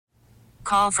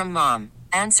call from mom.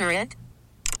 Answer it.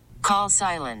 Call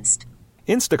silenced.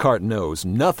 Instacart knows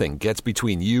nothing gets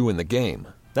between you and the game.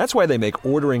 That's why they make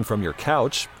ordering from your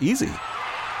couch easy.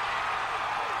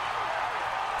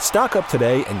 Stock up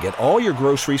today and get all your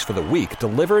groceries for the week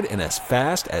delivered in as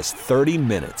fast as 30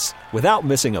 minutes without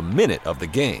missing a minute of the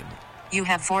game. You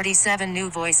have 47 new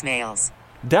voicemails.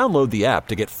 Download the app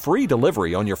to get free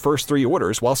delivery on your first 3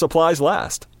 orders while supplies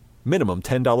last. Minimum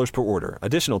 $10 per order.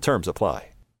 Additional terms apply.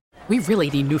 We really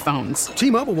need new phones.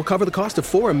 T-Mobile will cover the cost of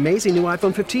 4 amazing new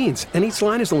iPhone 15s, and each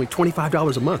line is only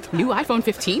 $25 a month. New iPhone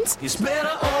 15s? It's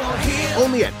better over here.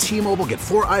 Only at T-Mobile, get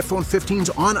 4 iPhone 15s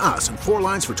on us and 4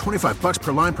 lines for $25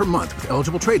 per line per month with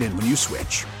eligible trade-in when you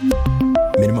switch.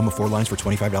 Minimum of 4 lines for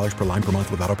 $25 per line per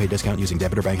month with autopay discount using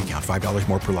debit or bank account. $5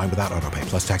 more per line without autopay,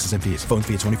 plus taxes and fees. Phone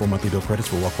fee at 24 monthly bill credits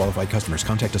for well-qualified customers.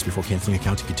 Contact us before canceling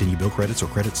account to continue bill credits or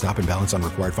credit stop and balance on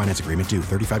required finance agreement due.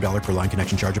 $35 per line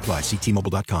connection charge applies. See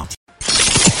T-Mobile.com. Good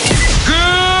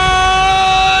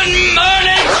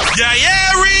morning,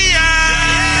 area.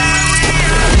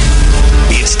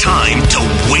 It's time to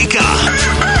wake up.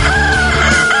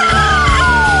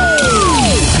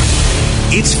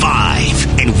 It's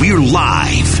 5, and we're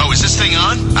live. Oh, is this thing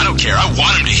on? I don't care. I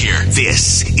want him to hear.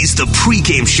 This is the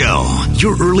pregame show,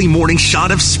 your early morning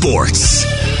shot of sports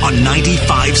on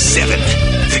 95.7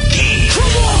 The Game.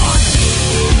 Come on!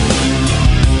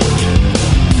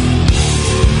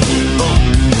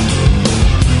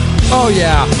 Oh,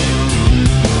 yeah.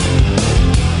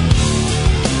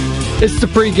 It's the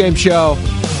pregame show.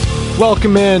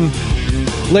 Welcome in,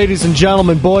 ladies and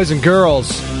gentlemen, boys and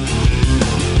girls.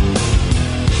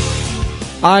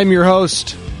 I'm your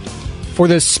host for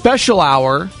this special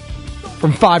hour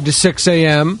from 5 to 6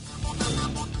 a.m.,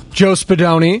 Joe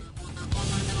Spadoni.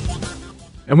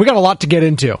 And we got a lot to get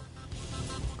into.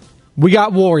 We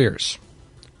got Warriors.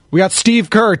 We got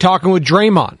Steve Kerr talking with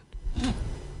Draymond.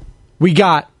 We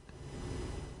got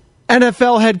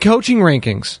NFL head coaching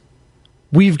rankings.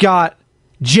 We've got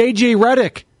J.J.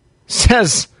 Redick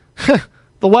says,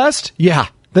 the West? Yeah,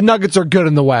 the Nuggets are good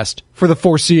in the West for the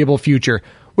foreseeable future.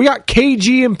 We got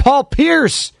KG and Paul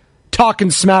Pierce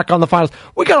talking smack on the finals.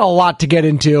 We got a lot to get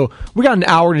into. We got an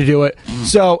hour to do it.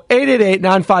 So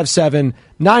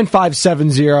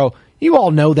 888-957-9570. You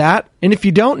all know that. And if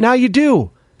you don't, now you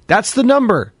do. That's the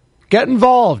number. Get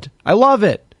involved. I love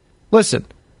it. Listen,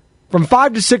 from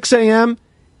 5 to 6 a.m.,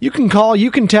 you can call,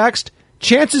 you can text.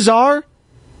 Chances are,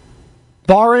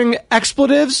 barring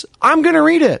expletives, I'm going to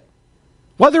read it.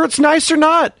 Whether it's nice or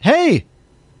not. Hey,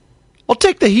 I'll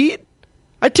take the heat.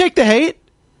 I take the hate.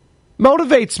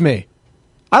 Motivates me.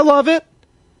 I love it.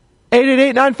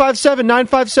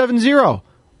 888-957-9570.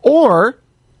 Or,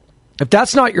 if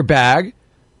that's not your bag,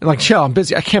 and like, Joe, I'm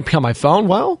busy, I can't be on my phone.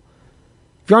 Well,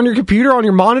 if you're on your computer, on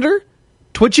your monitor,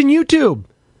 Twitch and YouTube,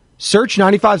 search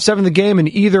 95.7 The Game in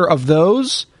either of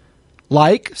those.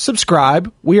 Like,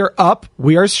 subscribe. We are up.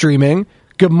 We are streaming.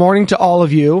 Good morning to all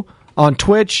of you on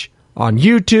Twitch, on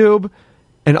YouTube.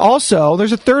 And also,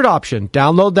 there's a third option.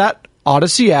 Download that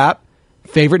Odyssey app,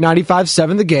 favorite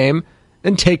 95.7 The Game,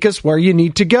 and take us where you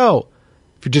need to go.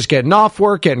 If you're just getting off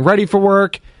work, getting ready for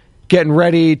work, getting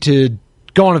ready to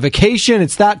go on a vacation,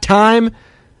 it's that time.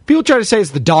 People try to say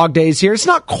it's the dog days here. It's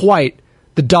not quite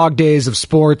the dog days of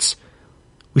sports.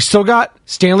 We still got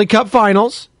Stanley Cup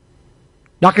Finals.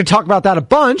 Not going to talk about that a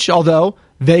bunch, although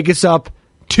Vegas up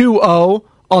 2-0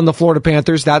 on the Florida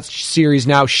Panthers. That series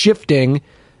now shifting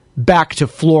back to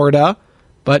Florida.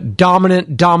 But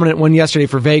dominant win yesterday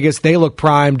for Vegas. They look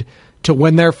primed to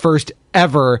win their first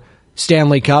ever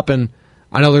Stanley Cup. And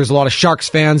I know there's a lot of Sharks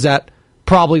fans that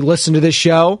probably listen to this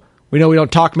show. We know we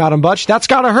don't talk about them much. That's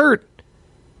got to hurt.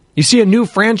 You see a new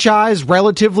franchise,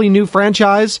 relatively new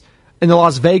franchise, in the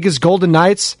Las Vegas Golden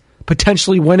Knights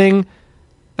potentially winning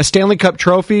a Stanley Cup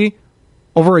trophy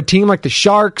over a team like the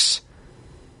Sharks,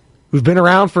 who've been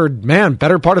around for,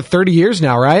 better part of 30 years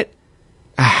now, right?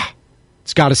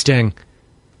 It's got to sting.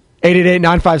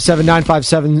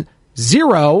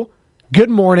 888-957-9570. Good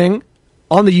morning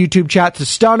on the YouTube chat to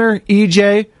Stunner,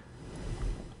 EJ,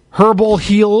 Herbal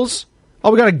Heels.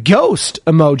 Oh, we got a ghost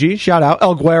emoji. Shout out.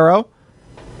 El Guero,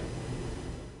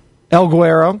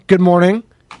 good morning.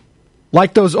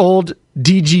 Like those old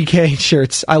DGK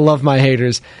shirts. I love my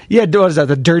haters. Yeah, what is that?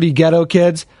 The Dirty Ghetto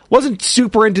Kids? Wasn't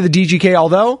super into the DGK,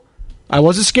 although I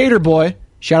was a skater boy.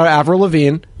 Shout out Avril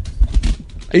Lavigne.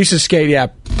 I used to skate,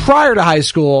 prior to high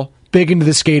school. Big into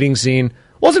the skating scene.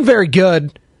 Wasn't very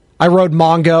good. I rode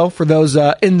Mongo for those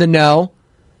in the know.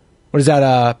 What is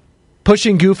that?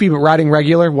 Pushing goofy but riding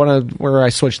regular. Where I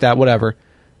switched that, whatever.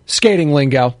 Skating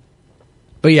lingo.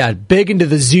 But yeah, big into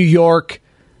the Zoo York,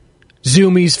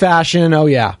 Zoomies fashion. Oh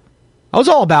yeah. I was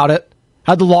all about it.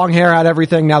 Had the long hair, had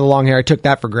everything. Now the long hair, I took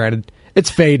that for granted. It's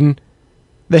fading.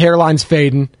 The hairline's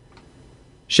fading.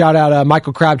 Shout out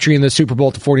Michael Crabtree in the Super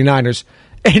Bowl to 49ers.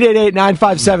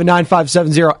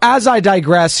 888-957-9570. As I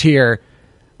digress here,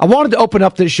 I wanted to open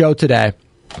up this show today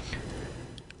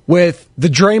with the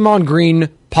Draymond Green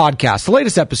podcast, the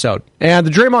latest episode. And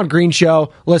the Draymond Green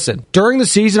show, listen, during the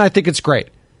season, I think it's great.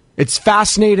 It's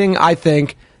fascinating, I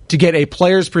think, to get a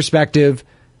player's perspective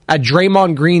at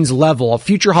Draymond Green's level, a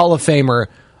future Hall of Famer,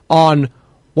 on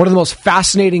one of the most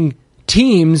fascinating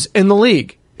teams in the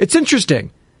league. It's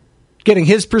interesting. Getting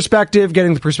his perspective,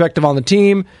 getting the perspective on the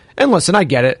team. And listen, I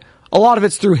get it. A lot of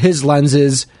it's through his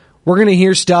lenses. We're going to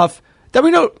hear stuff that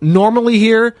we don't normally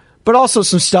hear, but also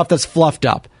some stuff that's fluffed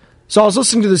up. So I was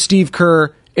listening to the Steve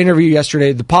Kerr interview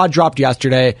yesterday. The pod dropped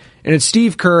yesterday, and it's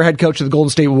Steve Kerr, head coach of the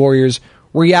Golden State Warriors,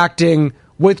 reacting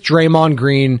with Draymond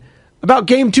Green about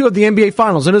Game 2 of the NBA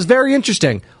Finals. And it was very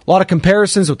interesting. A lot of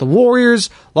comparisons with the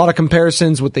Warriors, a lot of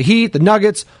comparisons with the Heat, the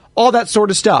Nuggets, all that sort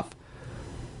of stuff.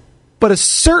 But a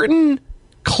certain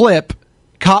clip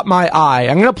caught my eye.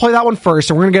 I'm going to play that one first,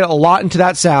 and we're going to get a lot into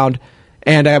that sound.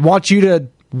 And I want you to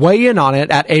weigh in on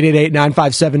it at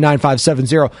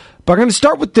 888-957-9570. But I'm going to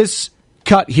start with this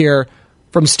cut here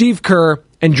from Steve Kerr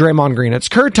and Draymond Green. It's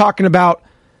Kerr talking about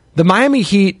the Miami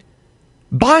Heat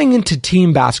buying into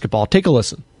team basketball. Take a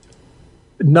listen.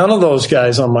 None of those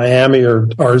guys on Miami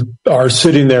are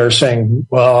sitting there saying,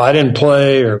 well, I didn't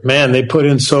play, or man, they put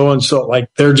in so and so. Like,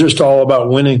 they're just all about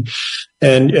winning.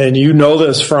 And you know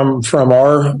this from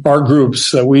our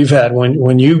groups that we've had.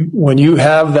 When you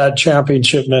have that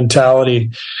championship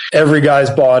mentality, every guy's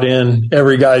bought in,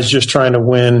 every guy's just trying to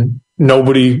win.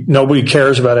 Nobody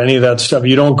cares about any of that stuff.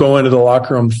 You don't go into the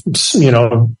locker room,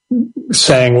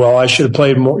 saying, well, I should have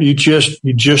played more. You just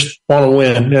want to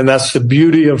win. And that's the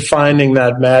beauty of finding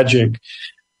that magic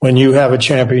when you have a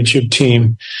championship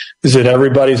team, is that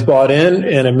everybody's bought in,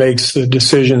 and it makes the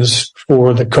decisions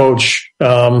for the coach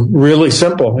really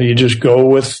simple. You just go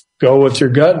with your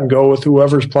gut and go with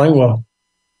whoever's playing well.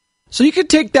 So you could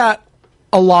take that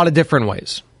a lot of different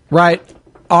ways, right?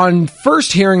 On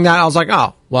first hearing that, I was like,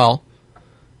 oh, well,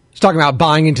 he's talking about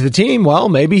buying into the team. Well,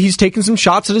 maybe he's taking some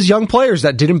shots at his young players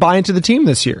that didn't buy into the team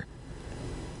this year.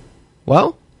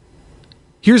 Well,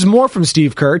 here's more from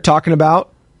Steve Kerr talking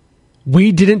about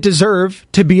we didn't deserve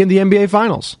to be in the NBA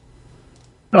Finals.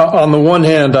 On the one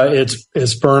hand,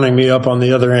 it's burning me up. On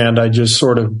the other hand, I just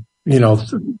sort of,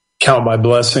 count my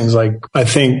blessings. Like, I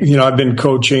think, I've been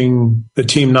coaching the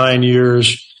team 9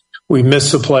 years. We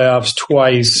missed the playoffs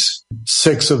twice.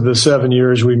 6 of the 7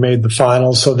 years we made the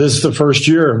finals. So this is the first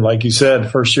year, like you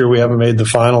said, first year we haven't made the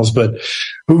finals. But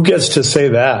who gets to say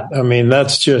that? I mean,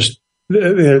 that's just,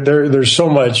 there's so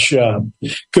much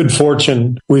good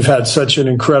fortune. We've had such an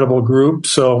incredible group.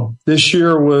 So this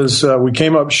year we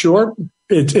came up short.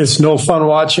 It's no fun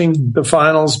watching the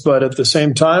finals, but at the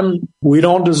same time, we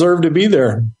don't deserve to be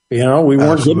there. We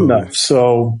weren't good enough.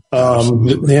 So,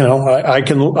 I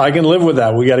can live with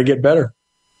that. We got to get better.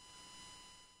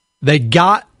 They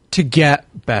got to get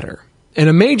better. And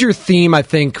a major theme, I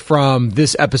think, from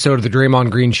this episode of the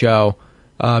Draymond Green Show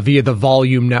via the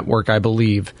Volume Network, I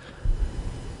believe,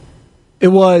 it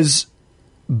was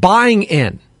buying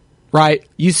in, right?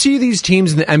 You see these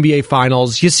teams in the NBA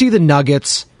Finals. You see the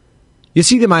Nuggets. You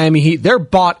see the Miami Heat. They're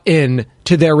bought in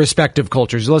to their respective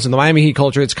cultures. Listen, the Miami Heat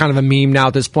culture, it's kind of a meme now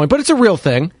at this point, but it's a real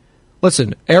thing.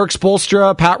 Listen, Eric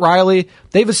Spoelstra, Pat Riley,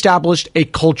 they've established a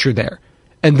culture there.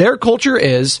 And their culture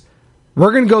is,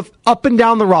 we're going to go up and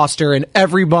down the roster, and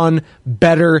everyone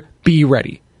better be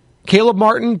ready. Caleb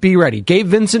Martin, be ready. Gabe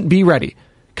Vincent, be ready.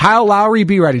 Kyle Lowry,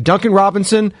 be ready. Duncan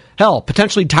Robinson, hell,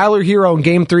 potentially Tyler Hero in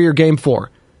Game 3 or Game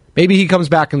 4. Maybe he comes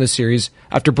back in this series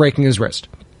after breaking his wrist.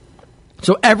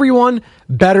 So everyone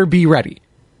better be ready.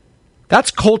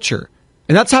 That's culture.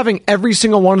 And that's having every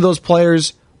single one of those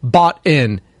players bought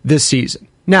in this season.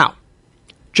 Now,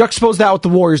 juxtapose that with the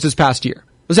Warriors this past year.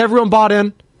 Was everyone bought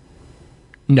in?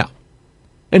 No.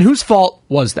 And whose fault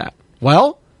was that?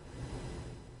 Well,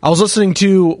 I was listening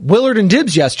to Willard and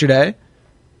Dibbs yesterday.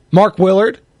 Mark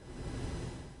Willard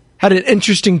had an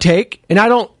interesting take, and I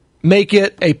don't make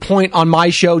it a point on my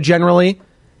show generally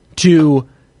to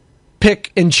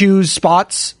pick and choose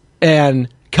spots and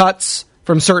cuts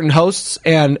from certain hosts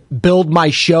and build my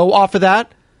show off of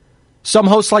that. Some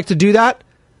hosts like to do that.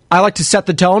 I like to set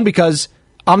the tone because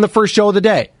I'm the first show of the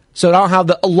day. So I don't have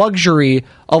the luxury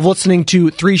of listening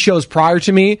to 3 shows prior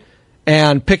to me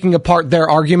and picking apart their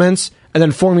arguments and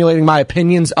then formulating my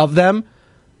opinions of them.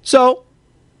 So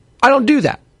I don't do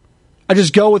that. I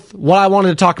just go with what I wanted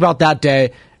to talk about that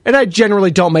day, and I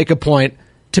generally don't make a point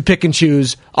to pick and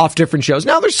choose off different shows.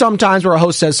 Now, there's some times where a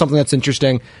host says something that's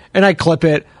interesting, and I clip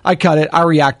it, I cut it, I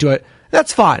react to it.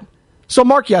 That's fine. So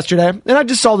Mark yesterday, and I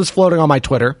just saw this floating on my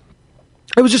Twitter.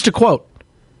 It was just a quote.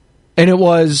 And it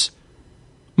was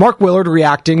Mark Willard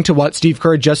reacting to what Steve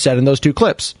Kerr had just said in those two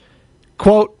clips.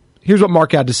 Quote, here's what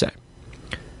Mark had to say.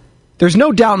 There's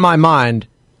no doubt in my mind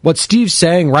what Steve's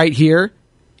saying right here.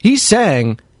 He's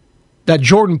saying that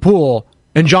Jordan Poole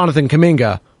and Jonathan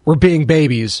Kuminga were being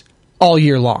babies all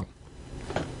year long.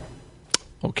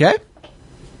 Okay.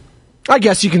 I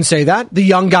guess you can say that. The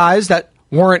young guys that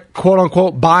weren't,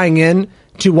 quote-unquote, buying in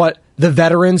to what the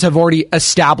veterans have already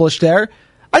established there.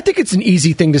 I think it's an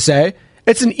easy thing to say.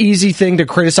 It's an easy thing to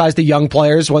criticize the young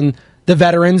players when the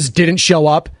veterans didn't show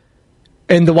up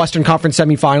in the Western Conference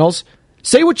semifinals.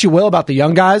 Say what you will about the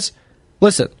young guys.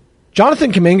 Listen,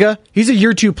 Jonathan Kuminga, he's a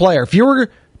year 2 player. If you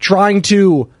were trying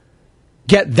to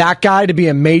get that guy to be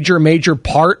a major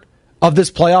part of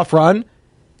this playoff run,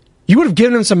 you would have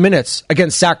given him some minutes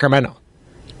against Sacramento.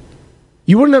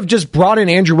 You wouldn't have just brought in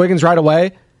Andrew Wiggins right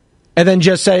away and then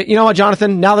just say, you know what,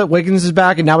 Jonathan, now that Wiggins is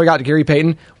back and now we got Gary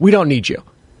Payton, we don't need you.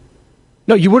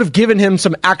 No, you would have given him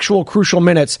some actual crucial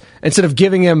minutes instead of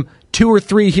giving him 2 or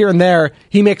 3 here and there.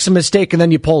 He makes a mistake and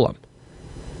then you pull him.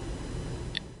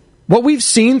 What we've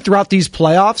seen throughout these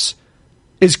playoffs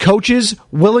is coaches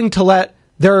willing to let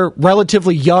their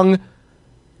relatively young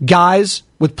guys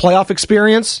with playoff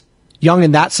experience, young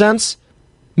in that sense,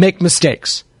 make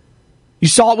mistakes. You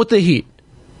saw it with the Heat.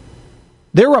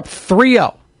 They were up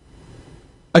 3-0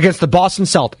 against the Boston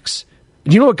Celtics.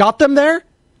 And you know what got them there?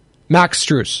 Max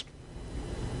Strus,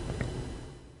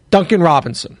 Duncan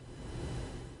Robinson,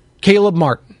 Caleb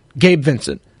Martin, Gabe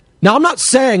Vincent. Now, I'm not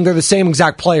saying they're the same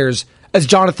exact players as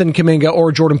Jonathan Kuminga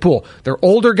or Jordan Poole. They're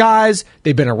older guys.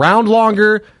 They've been around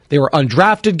longer. They were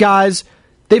undrafted guys.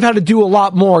 They've had to do a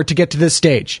lot more to get to this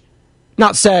stage.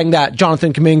 Not saying that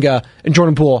Jonathan Kuminga and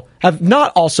Jordan Poole have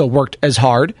not also worked as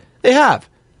hard. They have.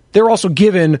 They were also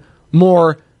given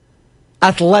more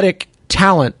athletic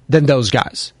talent than those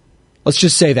guys. Let's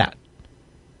just say that.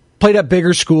 Played at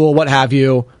bigger school, what have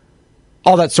you,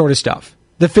 all that sort of stuff.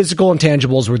 The physical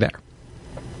intangibles were there.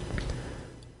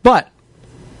 But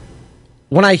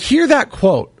when I hear that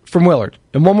quote from Willard,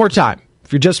 and one more time,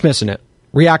 if you're just missing it,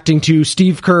 reacting to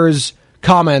Steve Kerr's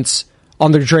comments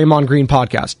on the Draymond Green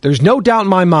podcast, there's no doubt in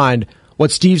my mind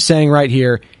what Steve's saying right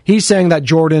here. He's saying that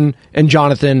Jordan and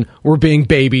Jonathan were being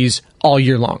babies all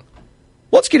year long.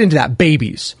 Let's get into that.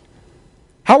 Babies.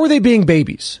 How were they being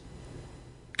babies?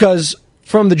 Because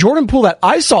from the Jordan Poole that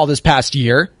I saw this past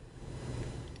year,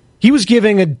 he was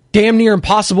giving a damn near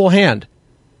impossible hand.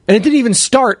 And it didn't even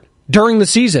start during the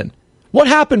season. What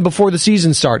happened before the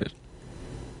season started?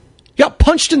 He got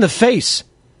punched in the face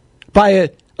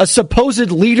by a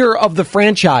supposed leader of the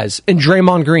franchise in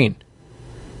Draymond Green.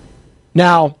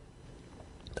 Now,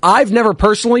 I've never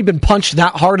personally been punched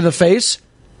that hard in the face,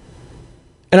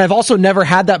 and I've also never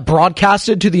had that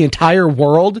broadcasted to the entire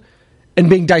world and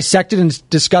being dissected and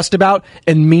discussed about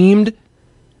and memed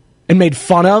and made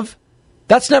fun of.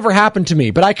 That's never happened to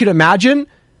me, but I could imagine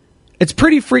it's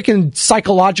pretty freaking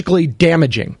psychologically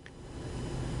damaging.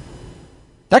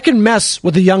 That can mess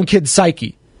with a young kid's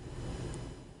psyche.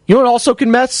 You know what also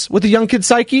can mess with a young kid's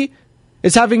psyche?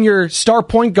 Is having your star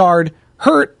point guard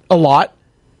hurt a lot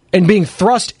and being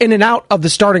thrust in and out of the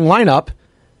starting lineup,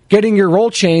 getting your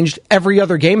role changed every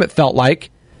other game, it felt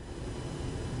like,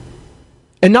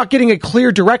 and not getting a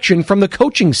clear direction from the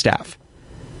coaching staff.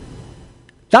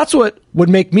 That's what would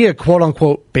make me a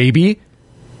quote-unquote baby.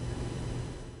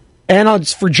 And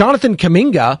for Jonathan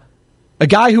Kuminga, a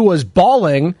guy who was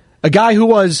balling, a guy who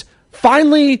was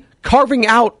finally carving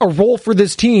out a role for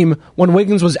this team when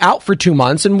Wiggins was out for 2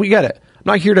 months, and we get it. I'm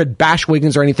not here to bash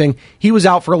Wiggins or anything. He was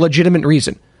out for a legitimate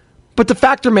reason. But the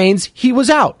fact remains, he was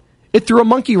out. It threw a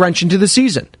monkey wrench into the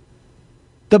season.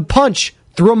 The punch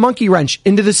threw a monkey wrench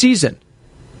into the season.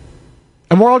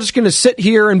 And we're all just going to sit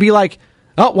here and be like,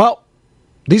 oh, well,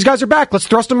 these guys are back. Let's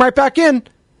thrust them right back in.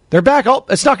 They're back. Oh,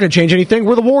 it's not going to change anything.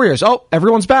 We're the Warriors. Oh,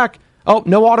 everyone's back. Oh,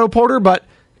 no Otto Porter, but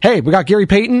hey, we got Gary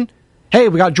Payton. Hey,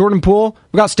 we got Jordan Poole.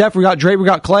 We got Steph. We got Dre. We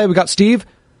got Clay. We got Steve.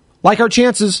 Like our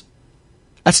chances.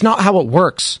 That's not how it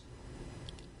works.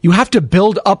 You have to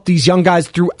build up these young guys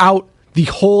throughout the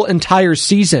whole entire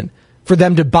season for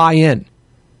them to buy in.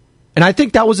 And I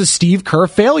think that was a Steve Kerr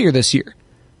failure this year,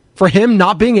 for him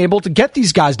not being able to get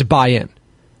these guys to buy in.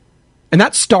 And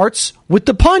that starts with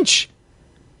the punch.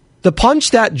 The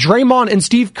punch that Draymond and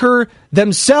Steve Kerr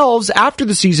themselves, after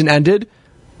the season ended,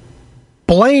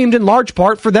 blamed in large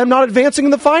part for them not advancing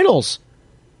in the finals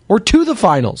or to the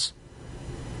finals.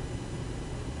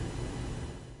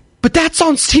 But that's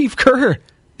on Steve Kerr.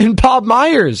 and Bob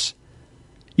Myers.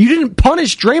 You didn't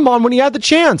punish Draymond when he had the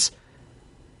chance.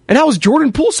 And how is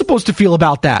Jordan Poole supposed to feel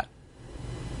about that?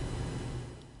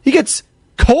 He gets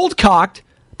cold-cocked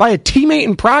by a teammate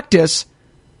in practice,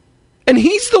 and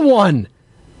he's the one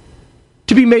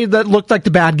to be made that look like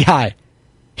the bad guy.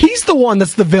 He's the one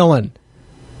that's the villain.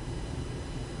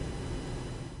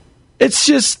 It's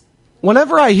just,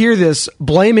 whenever I hear this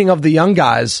blaming of the young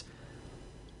guys,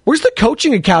 where's the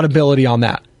coaching accountability on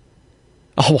that?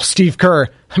 Oh, well, Steve Kerr,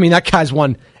 I mean, that guy's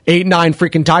won 8-9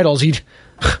 freaking titles.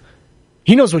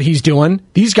 He knows what he's doing.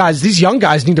 These young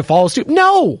guys need to follow suit.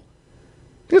 No!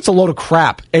 I think it's a load of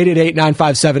crap.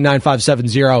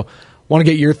 888-957-9570. Want to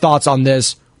get your thoughts on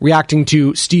this, reacting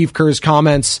to Steve Kerr's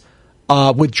comments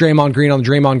with Draymond Green on the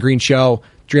Draymond Green Show,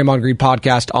 Draymond Green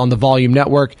Podcast on the Volume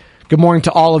Network. Good morning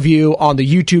to all of you on the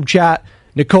YouTube chat.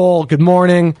 Nicole, good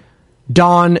morning.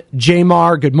 Don,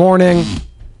 Jamar, good morning.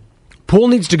 Poole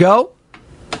needs to go?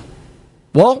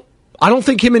 Well, I don't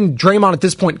think him and Draymond at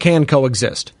this point can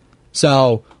coexist.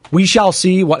 So we shall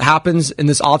see what happens in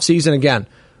this offseason. Again,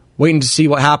 waiting to see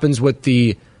what happens with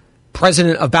the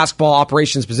president of basketball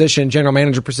operations position, general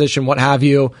manager position, what have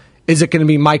you. Is it going to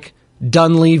be Mike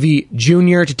Dunleavy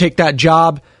Jr. to take that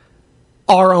job?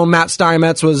 Our own Matt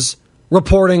Steinmetz was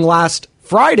reporting last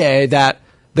Friday that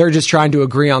they're just trying to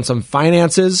agree on some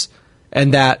finances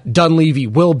and that Dunleavy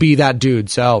will be that dude.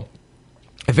 So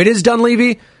if it is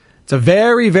Dunleavy, it's a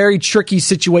very, very tricky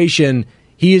situation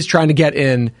he is trying to get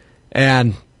in,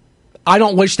 and I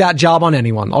don't wish that job on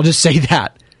anyone. I'll just say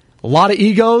that. A lot of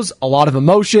egos, a lot of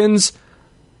emotions,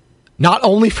 not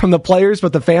only from the players,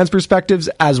 but the fans' perspectives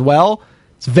as well.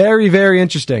 It's very, very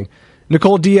interesting.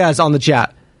 Nicole Diaz on the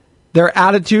chat. Their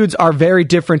attitudes are very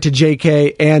different to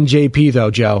JK and JP,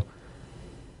 though, Joe.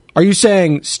 Are you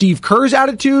saying Steve Kerr's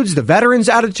attitudes, the veterans'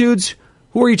 attitudes?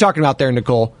 Who are you talking about there,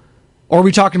 Nicole? Or are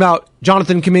we talking about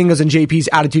Jonathan Kuminga's and JP's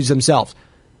attitudes themselves?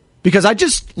 Because I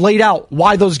just laid out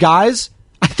why those guys,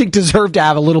 I think, deserve to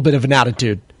have a little bit of an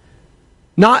attitude.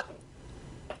 Not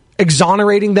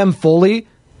exonerating them fully,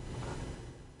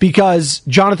 because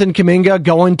Jonathan Kuminga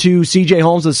going to CJ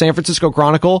Holmes of the San Francisco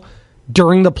Chronicle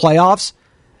during the playoffs,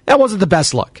 that wasn't the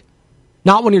best look.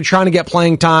 Not when you're trying to get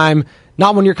playing time,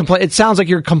 not when you're complaining. It sounds like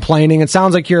you're complaining. It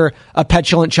sounds like you're a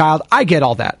petulant child. I get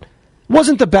all that. It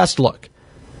wasn't the best look.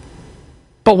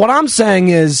 But what I'm saying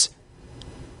is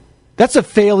that's a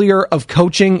failure of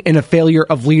coaching and a failure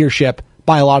of leadership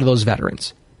by a lot of those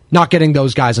veterans, not getting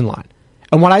those guys in line.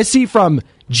 And what I see from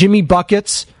Jimmy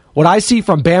Buckets, what I see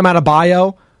from Bam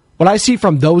Adebayo, what I see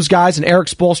from those guys and Eric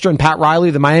Spoelstra and Pat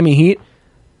Riley, the Miami Heat,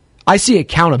 I see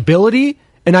accountability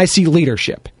and I see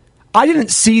leadership. I didn't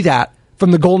see that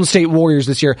from the Golden State Warriors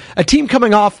this year, a team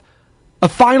coming off a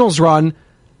finals run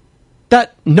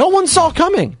that no one saw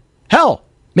coming. Hell,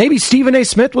 maybe Stephen A.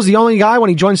 Smith was the only guy when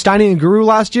he joined Steiny and Guru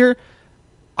last year.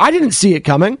 I didn't see it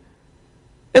coming.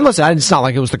 And listen, it's not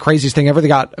like it was the craziest thing ever. They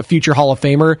got a future Hall of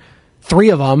Famer, 3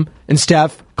 of them, and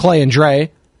Steph, Clay, and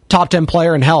Dre. Top 10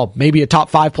 player, and hell, maybe a top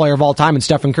 5 player of all time in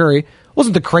Stephen Curry.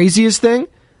 Wasn't the craziest thing,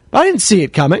 but I didn't see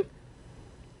it coming.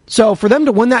 So for them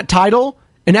to win that title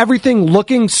and everything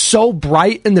looking so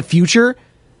bright in the future,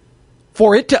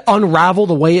 for it to unravel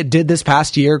the way it did this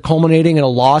past year, culminating in a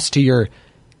loss to your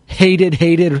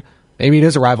hated, maybe it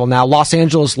is a rival now, Los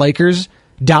Angeles Lakers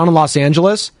down in Los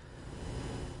Angeles,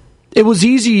 it was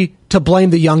easy to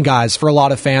blame the young guys for a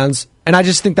lot of fans, and I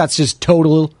just think that's just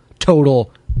total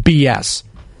BS.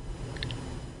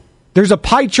 There's a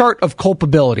pie chart of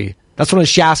culpability. That's one of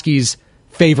Shasky's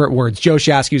favorite words. Joe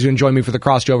Shasky is going to join me for the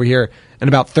crossover here in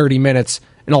about 30 minutes,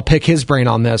 and I'll pick his brain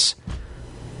on this.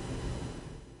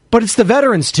 But it's the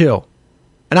veterans, too.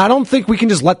 And I don't think we can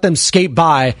just let them skate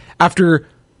by after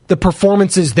the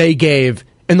performances they gave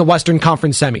in the Western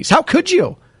Conference semis. How could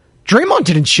you? Draymond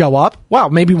didn't show up. Wow,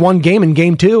 maybe one game in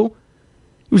game 2.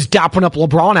 He was dapping up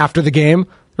LeBron after the game.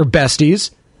 They're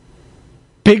besties.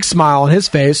 Big smile on his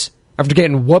face after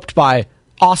getting whooped by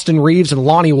Austin Reeves and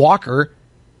Lonnie Walker.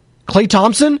 Klay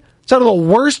Thompson, it's one of the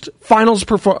worst finals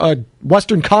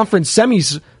Western Conference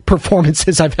semis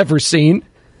performances I've ever seen.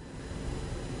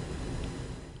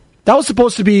 That was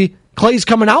supposed to be Klay's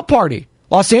coming out party.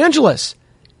 Los Angeles.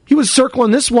 He was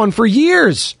circling this one for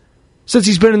years since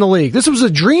he's been in the league. This was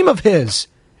a dream of his,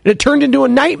 and it turned into a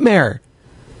nightmare.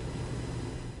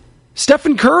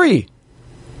 Stephen Curry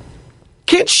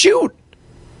can't shoot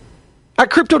at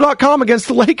Crypto.com against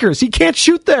the Lakers. He can't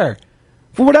shoot there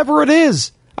for whatever it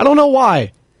is. I don't know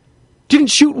why. Didn't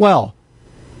shoot well.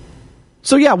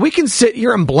 So yeah, we can sit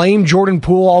here and blame Jordan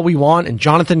Poole all we want and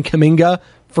Jonathan Kuminga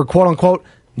for quote-unquote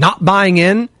not buying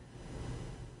in.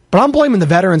 But I'm blaming the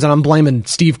veterans and I'm blaming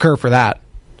Steve Kerr for that.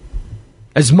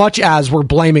 as much as we're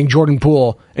blaming Jordan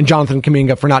Poole and Jonathan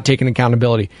Kuminga for not taking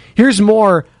accountability. Here's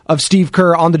more of Steve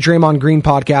Kerr on the Draymond Green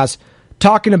podcast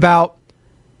talking about,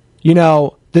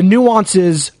 the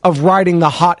nuances of riding the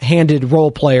hot-handed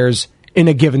role players in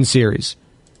a given series.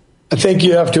 I think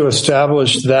you have to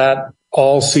establish that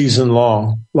all season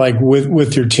long, like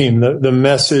with your team. The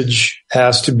message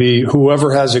has to be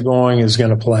whoever has it going is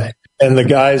going to play. And the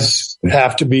guys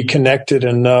have to be connected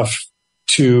enough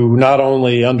to not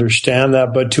only understand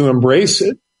that, but to embrace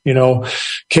it.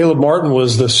 Caleb Martin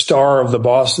was the star of the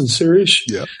Boston series.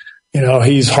 Yeah.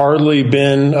 He's hardly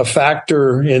been a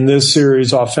factor in this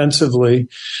series offensively.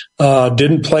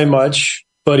 Didn't play much,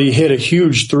 but he hit a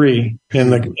huge three in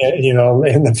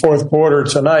the fourth quarter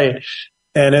tonight.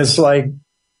 And it's like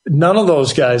none of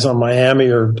those guys on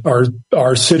Miami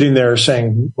are sitting there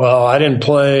saying, well, I didn't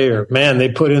play, or man,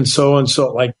 they put in so and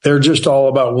so. Like, they're just all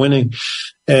about winning.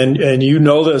 And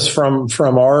this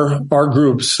from our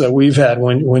groups that we've had.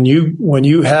 When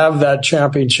you have that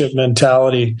championship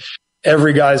mentality,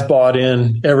 every guy's bought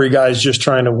in. Every guy's just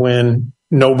trying to win.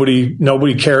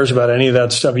 Nobody cares about any of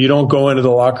that stuff. You don't go into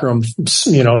the locker room,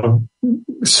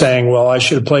 saying, well, I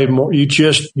should have played more. You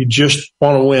just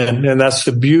want to win. And that's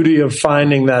the beauty of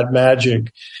finding that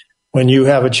magic when you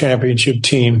have a championship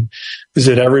team, is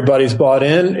that everybody's bought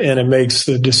in, and it makes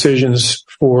the decisions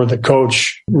for the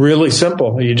coach really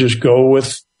simple. You just go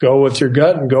with your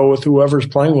gut and go with whoever's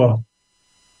playing well.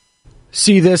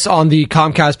 See this on the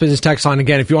Comcast Business Text line.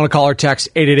 Again, if you want to call or text,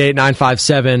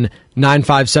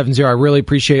 888-957-9570. I really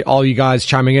appreciate all you guys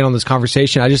chiming in on this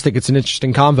conversation. I just think it's an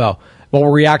interesting convo. What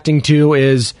we're reacting to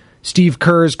is Steve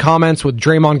Kerr's comments with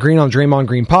Draymond Green on Draymond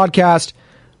Green podcast.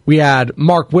 We had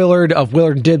Mark Willard of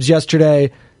Willard and Dibs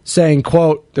yesterday saying,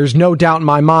 quote, there's no doubt in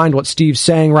my mind what Steve's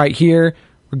saying right here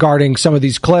regarding some of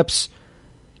these clips,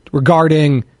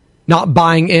 regarding not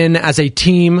buying in as a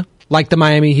team like the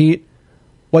Miami Heat.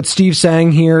 What Steve's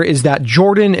saying here is that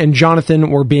Jordan and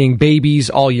Jonathan were being babies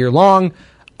all year long.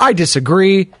 I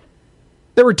disagree.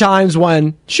 There were times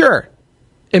when, sure,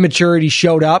 immaturity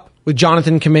showed up with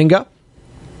Jonathan Kuminga,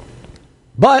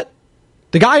 but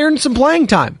the guy earned some playing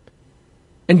time.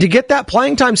 And to get that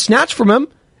playing time snatched from him,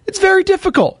 it's very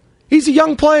difficult. He's a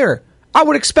young player. I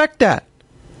would expect that.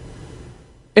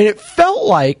 And it felt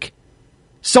like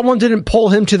someone didn't pull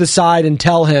him to the side and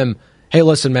tell him, hey,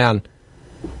 listen, man,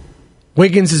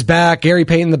 Wiggins is back. Gary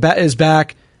Payton is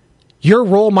back. Your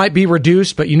role might be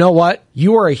reduced, but you know what?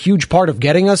 You are a huge part of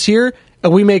getting us here,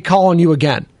 and we may call on you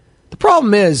again. The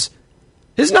problem is,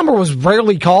 his number was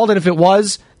rarely called, and if it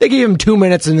was, they gave him 2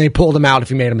 minutes and they pulled him out if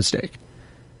he made a mistake.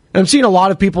 And I'm seeing a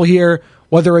lot of people here,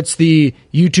 whether it's the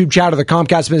YouTube chat or the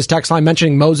Comcast Business text line,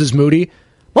 mentioning Moses Moody.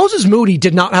 Moses Moody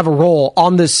did not have a role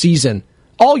on this season,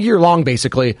 all year long,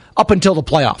 basically, up until the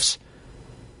playoffs.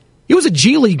 He was a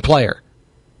G League player.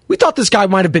 We thought this guy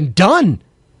might have been done.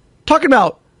 Talking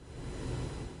about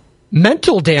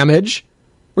mental damage.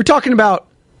 We're talking about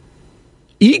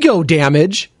ego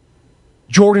damage.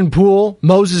 Jordan Poole,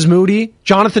 Moses Moody,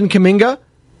 Jonathan Kuminga.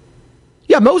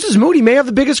 Yeah, Moses Moody may have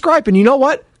the biggest gripe. And you know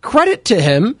what? Credit to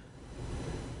him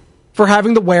for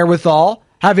having the wherewithal,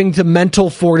 having the mental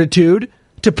fortitude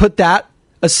to put that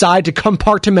aside, to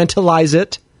compartmentalize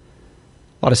it.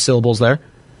 A lot of syllables there.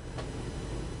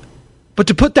 But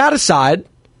to put that aside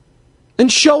and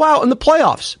show out in the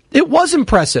playoffs. It was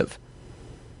impressive.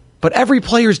 But every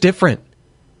player's different.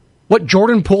 What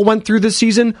Jordan Poole went through this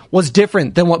season was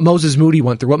different than what Moses Moody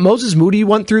went through. What Moses Moody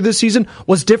went through this season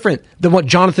was different than what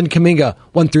Jonathan Kuminga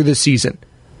went through this season.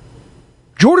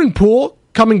 Jordan Poole,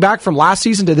 coming back from last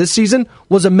season to this season,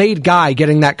 was a made guy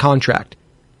getting that contract.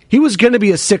 He was going to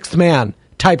be a sixth man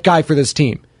type guy for this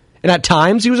team. And at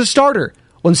times, he was a starter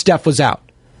when Steph was out.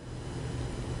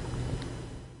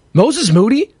 Moses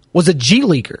Moody was a G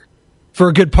Leaguer for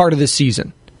a good part of this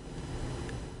season.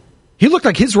 He looked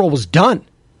like his role was done.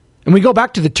 And we go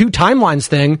back to the two timelines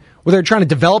thing where they're trying to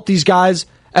develop these guys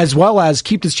as well as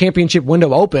keep this championship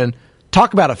window open.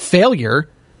 Talk about a failure.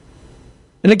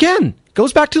 And again,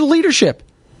 goes back to the leadership.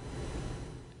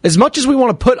 As much as we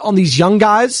want to put on these young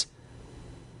guys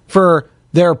for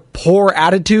their poor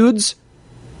attitudes,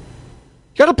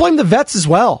 you got to blame the vets as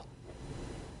well.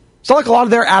 It's not like a lot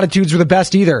of their attitudes were the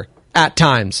best either at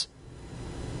times.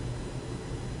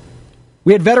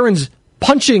 We had veterans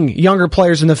punching younger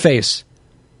players in the face.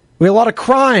 We had a lot of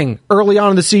crying early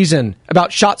on in the season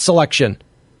about shot selection,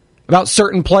 about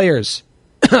certain players.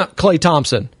 Klay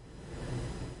Thompson.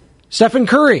 Stephen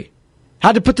Curry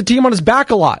had to put the team on his back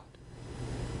a lot.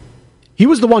 He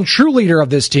was the one true leader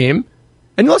of this team.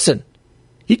 And listen,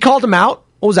 he called him out.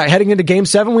 What was that, heading into Game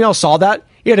 7? We all saw that.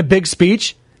 He had a big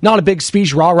speech. Not a big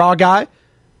speech, rah-rah guy.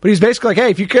 But he's basically like,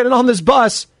 hey, if you get on this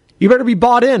bus, you better be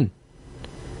bought in.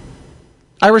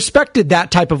 I respected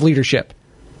that type of leadership.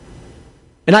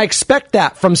 And I expect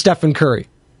that from Stephen Curry.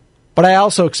 But I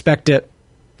also expect it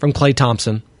from Klay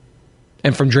Thompson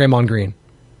and from Draymond Green.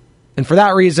 And for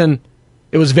that reason,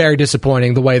 it was very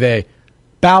disappointing the way they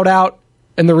bowed out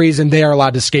and the reason they are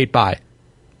allowed to skate by.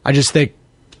 I just think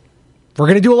we're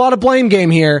going to do a lot of blame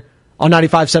game here on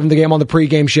 95.7 The Game on the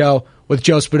pregame show with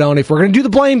Joe Spadoni. If we're going to do the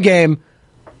blame game,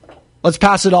 let's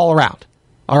pass it all around.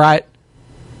 All right?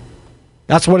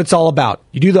 That's what it's all about.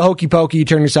 You do the hokey pokey, you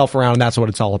turn yourself around, and that's what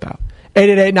it's all about.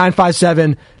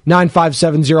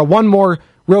 888-957-9570. One more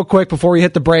real quick before we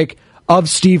hit the break of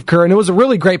Steve Kerr. And it was a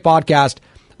really great podcast.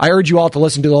 I urge you all to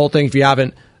listen to the whole thing if you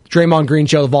haven't. Draymond Green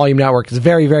Show, the Volume Network. It's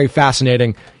very, very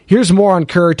fascinating. Here's more on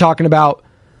Kerr talking about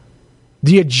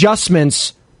the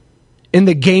adjustments in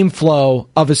the game flow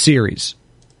of a series.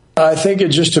 I think it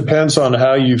just depends on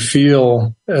how you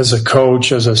feel as a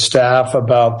coach, as a staff,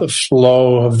 about the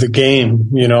flow of the game.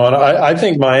 And I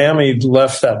think Miami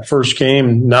left that first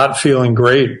game not feeling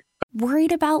great.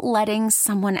 Worried about letting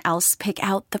someone else pick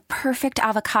out the perfect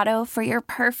avocado for your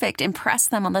perfect impress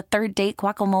them on the third date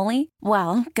guacamole?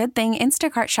 Well, good thing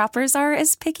Instacart shoppers are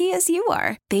as picky as you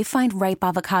are. They find ripe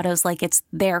avocados like it's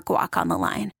their guac on the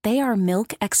line. They are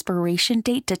milk expiration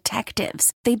date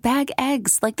detectives. They bag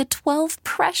eggs like the 12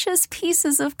 precious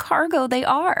pieces of cargo they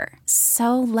are.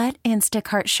 So let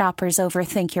Instacart shoppers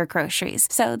overthink your groceries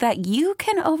so that you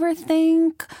can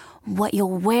overthink what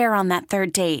you'll wear on that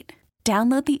third date.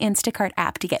 Download the Instacart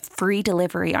app to get free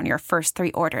delivery on your first 3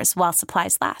 orders while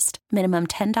supplies last. Minimum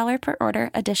 $10 per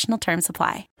order. Additional terms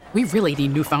apply. We really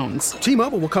need new phones.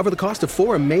 T-Mobile will cover the cost of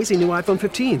 4 amazing new iPhone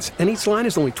 15s, and each line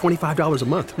is only $25 a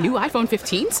month. New iPhone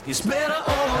 15s? It's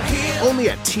better over here.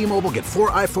 Only at T-Mobile, get 4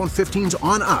 iPhone 15s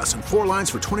on us and 4 lines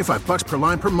for $25 per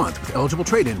line per month with eligible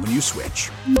trade-in when you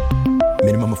switch.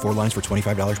 Minimum of 4 lines for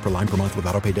 $25 per line per month with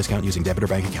autopay discount using debit or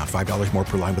bank account. $5 more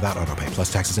per line without autopay,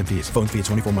 plus taxes and fees. Phone fee at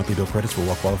 24 monthly bill credits for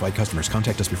well-qualified customers.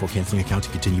 Contact us before canceling account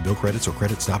to continue bill credits or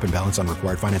credit stop and balance on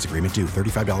required finance agreement due.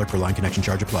 $35 per line connection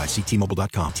charge applies. See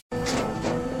T-Mobile.com.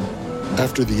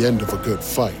 After the end of a good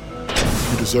fight,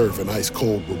 you deserve an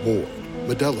ice-cold reward.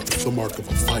 Modelo is the mark of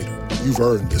a fighter. You've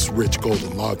earned this rich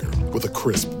golden lager with a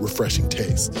crisp, refreshing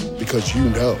taste. Because you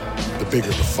know, the bigger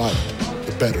the fight,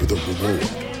 the better the reward.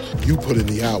 You put in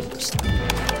the hours,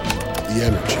 the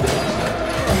energy,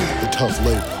 the tough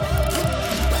labor.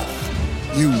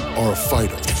 You are a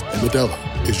fighter, and Modelo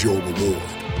is your reward.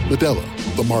 Modelo,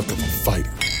 the mark of a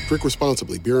fighter. Drink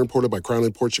responsibly. Beer imported by Crown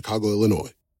Imports, Chicago,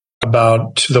 Illinois.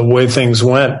 About the way things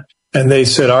went. And they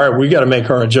said, all right, we got to make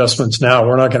our adjustments now.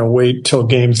 We're not going to wait till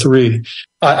game 3.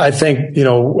 I think,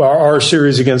 our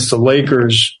series against the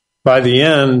Lakers, by the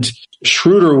end,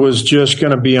 Schroeder was just going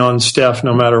to be on Steph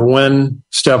no matter when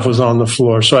Steph was on the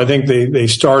floor. So I think they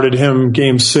started him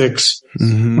game 6.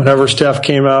 Mm-hmm. Whenever Steph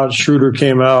came out, Schroeder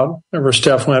came out. Whenever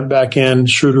Steph went back in,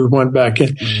 Schroeder went back in.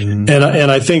 Mm-hmm.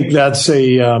 And I think that's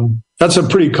a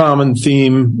pretty common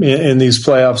theme in these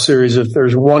playoff series. If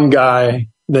there's one guy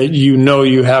that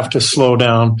you have to slow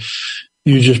down,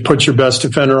 you just put your best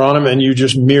defender on him and you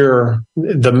just mirror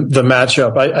the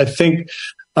matchup.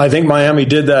 I think Miami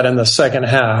did that in the second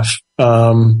half.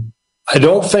 I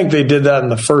don't think they did that in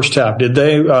the first half, did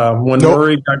they? When nope.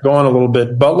 Murray got going a little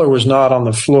bit, Butler was not on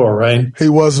the floor, right? He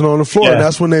wasn't on the floor, yeah. And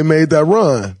that's when they made that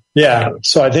run. Yeah,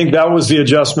 so I think that was the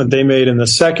adjustment they made in the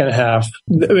second half.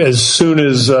 As soon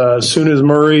as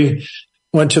Murray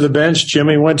went to the bench,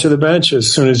 Jimmy went to the bench.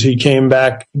 As soon as he came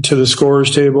back to the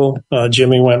scorer's table,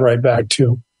 Jimmy went right back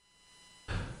too.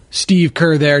 Steve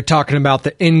Kerr there talking about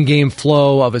the in-game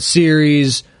flow of a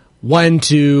series, when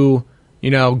to,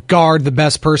 guard the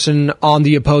best person on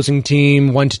the opposing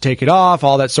team, when to take it off,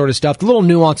 all that sort of stuff. The little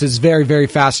nuances, very, very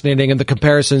fascinating, and the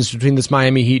comparisons between this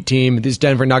Miami Heat team, this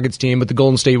Denver Nuggets team with the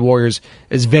Golden State Warriors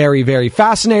is very, very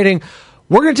fascinating.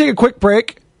 We're going to take a quick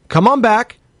break. Come on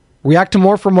back. React to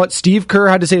more from what Steve Kerr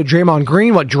had to say to Draymond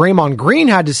Green, what Draymond Green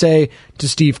had to say to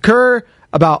Steve Kerr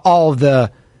about all of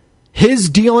his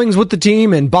dealings with the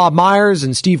team, and Bob Myers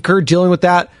and Steve Kerr dealing with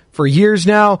that for years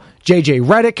now. JJ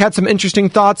Redick had some interesting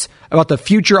thoughts about the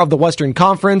future of the Western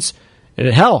Conference. And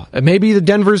hell, it may be the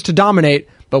Denvers to dominate,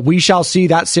 but we shall see.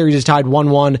 That series is tied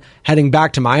 1-1 heading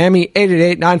back to Miami.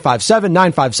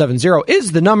 888-957-9570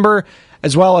 is the number,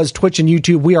 as well as Twitch and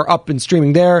YouTube. We are up and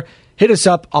streaming there. Hit us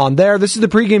up on there. This is the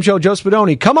pregame show. Joe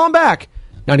Spadoni. Come on back.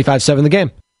 95.7 The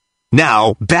Game.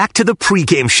 Now, back to the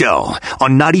pregame show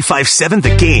on 95.7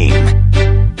 The Game.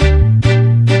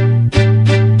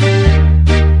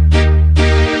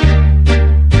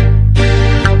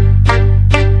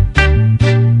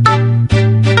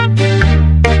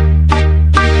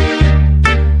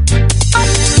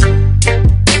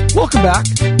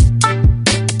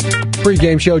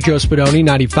 Pre-game show, Joe Spadoni,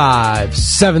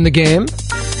 95.7 The Game.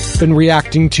 Been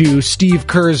reacting to Steve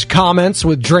Kerr's comments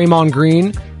with Draymond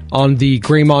Green on the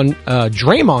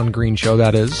Draymond Green show,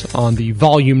 that is, on the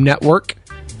Volume Network.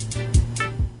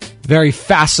 Very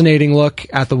fascinating look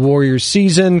at the Warriors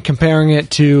season, comparing it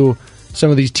to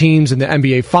some of these teams in the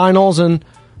NBA Finals, and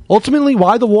ultimately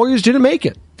why the Warriors didn't make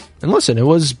it. And listen, it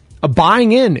was a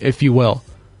buying in, if you will.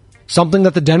 Something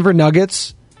that the Denver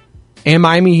Nuggets and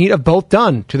Miami Heat have both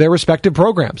done to their respective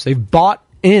programs. They've bought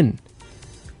in.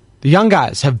 The young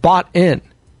guys have bought in.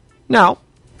 Now,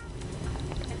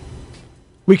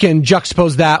 we can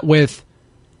juxtapose that with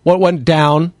what went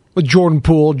down with Jordan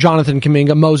Poole, Jonathan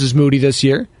Kuminga, Moses Moody this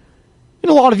year.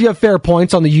 And a lot of you have fair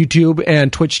points on the YouTube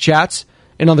and Twitch chats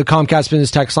and on the Comcast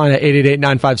Business text line at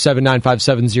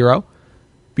 888-957-9570.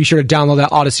 Be sure to download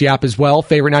that Odyssey app as well.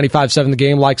 Favorite 95.7 The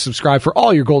Game. Like, subscribe for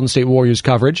all your Golden State Warriors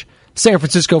coverage. San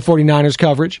Francisco 49ers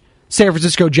coverage. San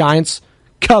Francisco Giants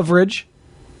coverage.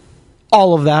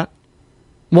 All of that.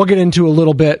 We'll get into a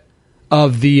little bit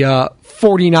of the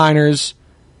 49ers.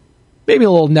 Maybe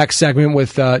a little next segment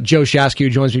with Joe Shasky, who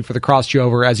joins me for the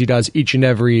crossover as he does each and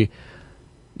every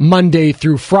Monday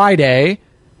through Friday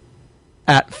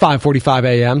at 5:45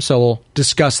 a.m. So we'll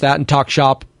discuss that and talk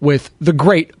shop with the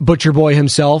great Butcher Boy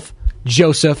himself,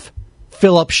 Joseph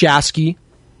Philip Shasky.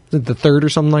 Is it the third or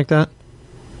something like that?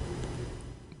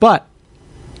 But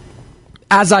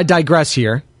as I digress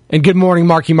here, and good morning,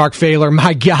 Marky Mark Failer,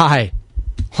 my guy.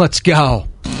 Let's go.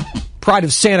 Pride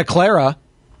of Santa Clara,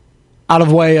 out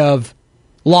of way of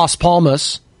Las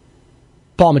Palmas,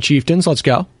 Palma Chieftains. Let's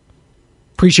go.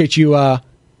 Appreciate you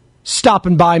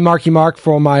stopping by, Marky Mark,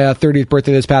 for my 30th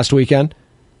birthday this past weekend.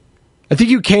 I think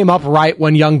you came up right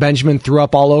when young Benjamin threw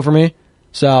up all over me.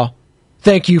 So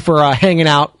thank you for hanging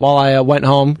out while I went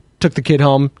home, took the kid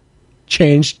home,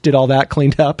 changed, did all that,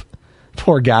 cleaned up.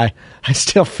 Poor guy. I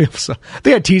still feel so. I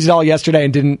think I teased it all yesterday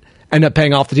and didn't end up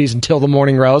paying off the tease until the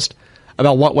morning roast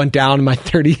about what went down in my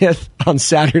 30th on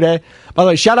Saturday. By the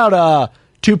way, shout out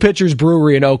Two Pitchers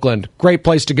Brewery in Oakland. Great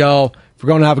place to go if you're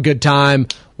going to have a good time.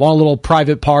 Want a little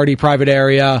private party, private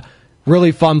area.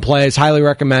 Really fun place. Highly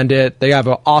recommend it. They have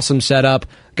an awesome setup.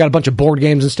 Got a bunch of board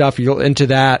games and stuff. You're into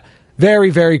that.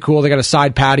 Very, very cool. They got a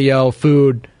side patio,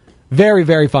 food. Very,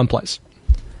 very fun place.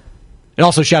 And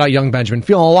also shout out young Benjamin.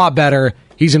 Feeling a lot better.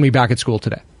 He's going to be back at school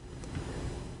today.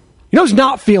 You know who's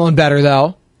not feeling better,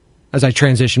 though, as I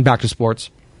transition back to sports?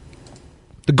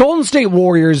 The Golden State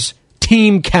Warriors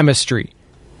team chemistry.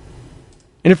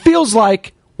 And it feels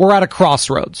like we're at a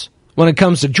crossroads when it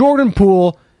comes to Jordan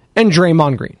Poole and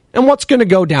Draymond Green and what's going to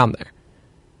go down there.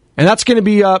 And that's going to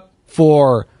be up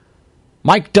for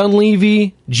Mike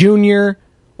Dunleavy Jr.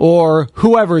 or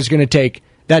whoever is going to take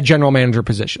that general manager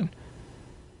position.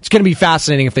 It's going to be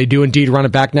fascinating if they do indeed run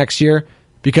it back next year,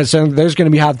 because there's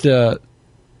going to have to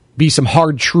be some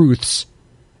hard truths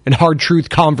and hard truth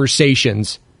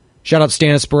conversations. Shout out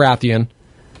Stanis Baratheon.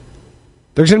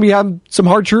 There's going to be some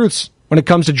hard truths when it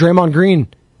comes to Draymond Green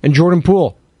and Jordan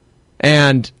Poole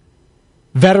and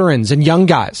veterans and young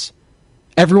guys.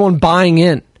 Everyone buying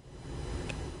in.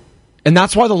 And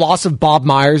that's why the loss of Bob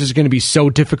Myers is going to be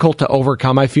so difficult to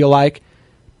overcome, I feel like,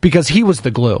 because he was the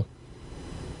glue.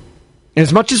 And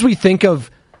as much as we think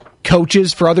of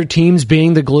coaches for other teams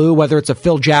being the glue, whether it's a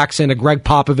Phil Jackson, a Greg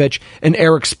Popovich, an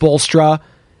Eric Spoelstra,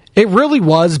 it really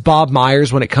was Bob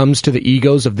Myers when it comes to the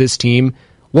egos of this team,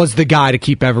 was the guy to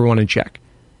keep everyone in check.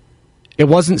 It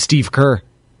wasn't Steve Kerr.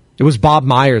 It was Bob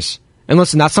Myers. And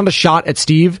listen, that's not a shot at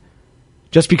Steve,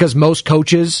 just because most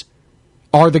coaches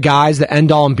are the guys that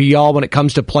end all and be all when it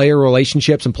comes to player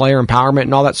relationships and player empowerment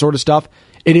and all that sort of stuff.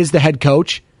 It is the head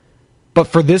coach. But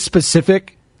for this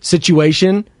specific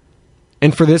situation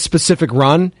and for this specific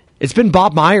run, it's been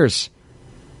Bob Myers.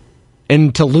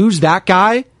 And to lose that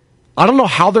guy, I don't know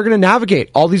how they're going to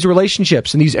navigate all these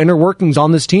relationships and these inner workings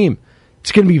on this team.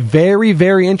 It's going to be very,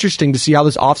 very interesting to see how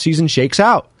this offseason shakes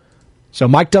out. So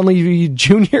Mike Dunleavy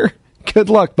Jr., good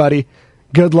luck, buddy.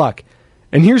 Good luck.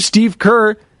 And here's Steve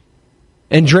Kerr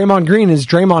and Draymond Green. Is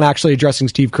Draymond actually addressing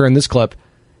Steve Kerr in this clip?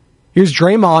 Here's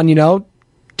Draymond,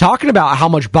 talking about how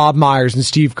much Bob Myers and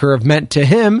Steve Kerr have meant to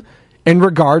him in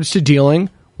regards to dealing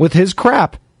with his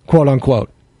crap, quote unquote.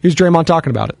 Here's Draymond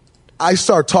talking about it. I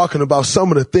start talking about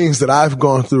some of the things that I've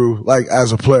gone through, like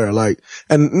as a player,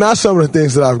 and not some of the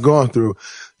things that I've gone through.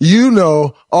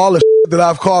 All the that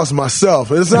I've caused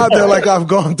myself. It's not that like I've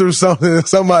gone through something that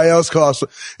somebody else caused.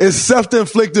 It's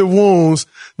self-inflicted wounds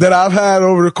that I've had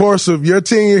over the course of your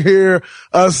tenure here,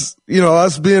 us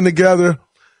being together.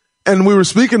 And we were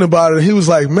speaking about it, and he was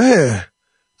like, man,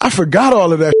 I forgot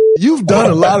all of that. You've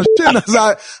done a lot of shit.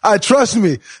 I trust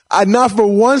me. Not for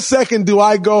 1 second do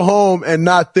I go home and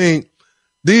not think,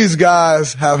 these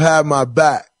guys have had my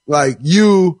back. Like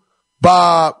you,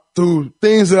 Bob, through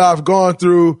things that I've gone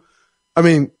through. I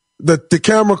mean, the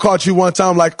camera caught you one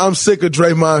time like, I'm sick of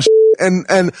Draymond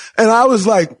and I was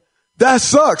like, that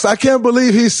sucks. I can't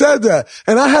believe he said that.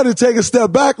 And I had to take a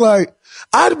step back like,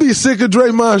 I'd be sick of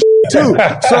Draymond too.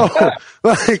 So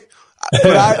like,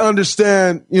 but I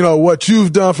understand, what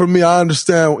you've done for me. I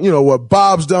understand, what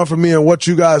Bob's done for me and what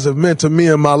you guys have meant to me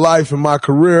in my life and my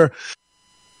career.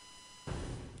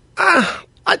 They're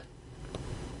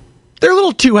a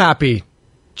little too happy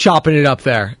chopping it up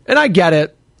there. And I get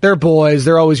it. They're boys.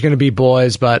 They're always going to be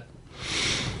boys, but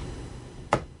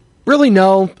really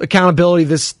no accountability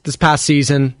this past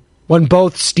season when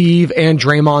both Steve and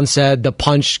Draymond said the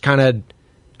punch kind of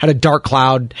had a dark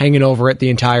cloud hanging over it the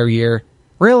entire year.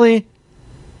 Really?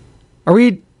 Are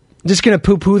we just going to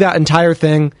poo-poo that entire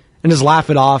thing and just laugh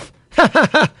it off?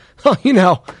 Well,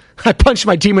 I punched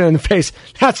my teammate in the face.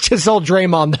 That's just old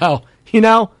Draymond, though.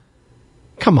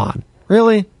 Come on.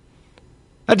 Really?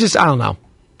 I don't know.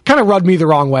 Kind of rubbed me the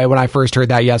wrong way when I first heard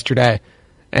that yesterday.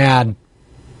 And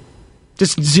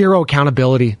just zero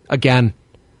accountability again.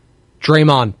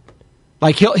 Draymond.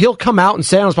 Like, he'll come out and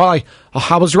say on his spot, like, oh,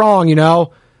 I was wrong,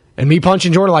 And me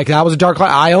punching Jordan, like, that was a dark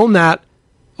cloud. I own that.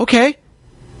 Okay.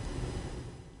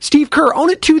 Steve Kerr,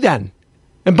 own it too then.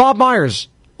 And Bob Myers,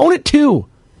 own it too.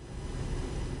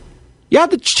 You had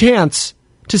the chance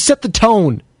to set the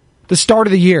tone the start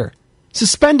of the year.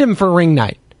 Suspend him for ring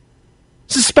night.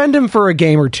 Suspend him for a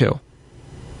game or two.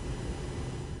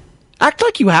 Act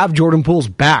like you have Jordan Poole's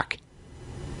back.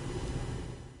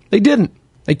 They didn't.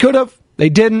 They could have. They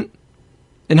didn't.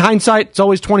 In hindsight, it's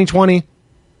always 20/20.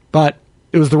 But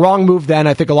it was the wrong move then.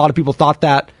 I think a lot of people thought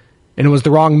that. And it was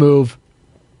the wrong move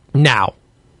now.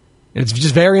 And it's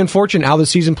just very unfortunate how the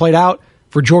season played out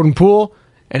for Jordan Poole.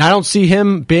 And I don't see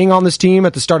him being on this team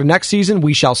at the start of next season.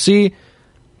 We shall see.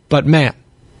 But man,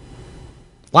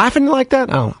 laughing like that?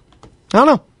 I don't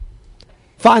know.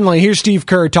 Finally, here's Steve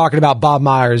Kerr talking about Bob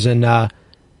Myers and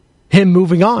him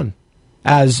moving on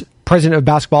as president of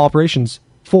basketball operations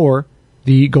for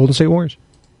the Golden State Warriors.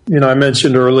 I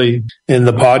mentioned early in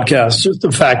the podcast just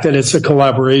the fact that it's a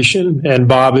collaboration, and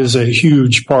Bob is a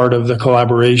huge part of the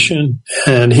collaboration.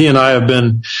 And he and I have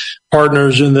been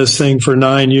partners in this thing for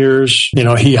 9 years.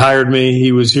 He hired me.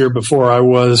 He was here before I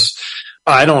was.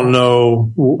 I don't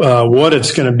know what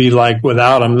it's going to be like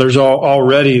without him. There's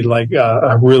already like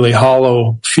a really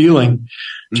hollow feeling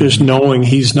just knowing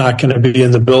he's not going to be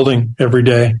in the building every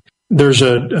day. There's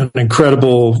an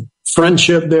incredible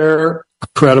friendship there,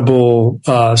 incredible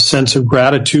sense of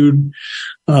gratitude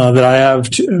that I have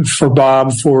for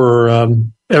Bob for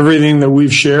everything that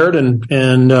we've shared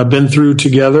and been through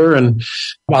together. And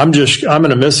I'm going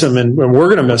to miss him, and we're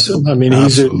going to miss him. I mean,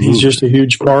 he's just a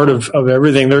huge part of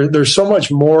everything. There's so much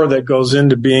more that goes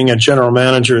into being a general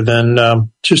manager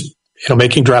than just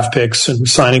making draft picks and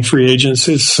signing free agents.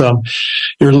 It's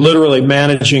you're literally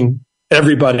managing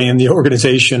everybody in the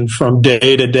organization from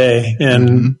day to day.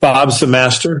 And Bob's the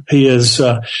master. He has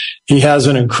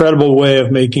an incredible way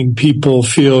of making people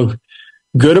feel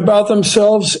good about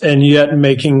themselves and yet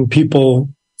making people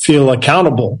feel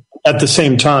accountable at the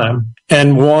same time,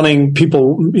 and wanting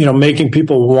people, making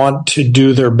people want to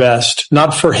do their best,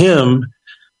 not for him,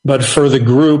 but for the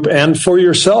group and for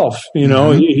yourself.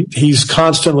 He's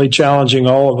constantly challenging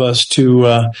all of us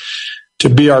to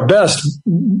be our best,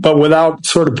 but without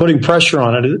sort of putting pressure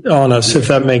on us, if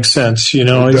that makes sense.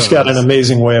 He's got an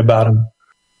amazing way about him.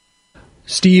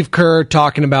 Steve Kerr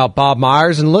talking about Bob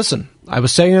Myers. And listen, I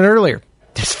was saying it earlier.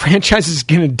 This franchise is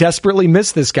going to desperately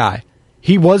miss this guy.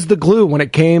 He was the glue when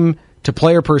it came to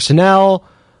player personnel,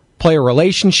 player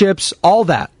relationships, all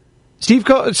that. Steve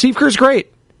Kerr's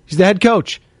great. He's the head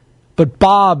coach. But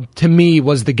Bob, to me,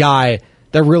 was the guy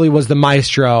that really was the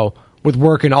maestro with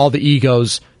working all the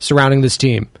egos surrounding this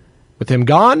team. With him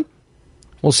gone,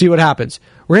 we'll see what happens.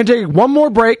 We're going to take one more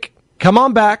break. Come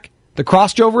on back. The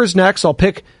crossover is next. I'll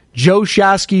pick Joe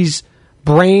Shasky's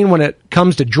brain when it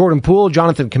comes to Jordan Poole,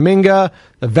 Jonathan Kuminga,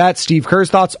 the vet, Steve Kerr's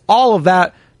thoughts, all of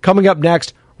that coming up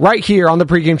next right here on the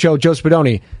pregame show. Joe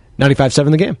Spadoni,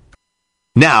 95.7 The Game.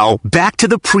 Now, back to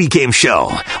the pregame show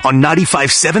on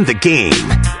 95.7 The Game.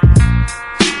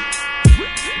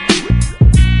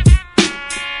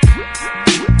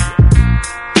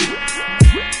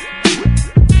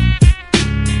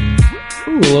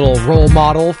 A little role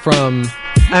model from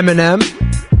Eminem.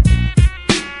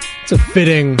 It's a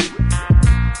fitting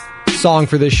song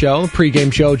for this show.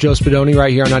 Pre-game show, Joe Spadoni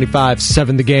right here on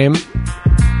 95.7 The Game.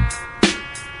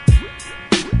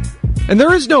 And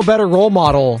there is no better role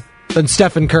model than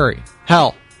Stephen Curry.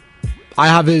 Hell, I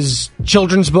have his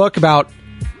children's book about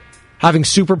having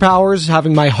superpowers,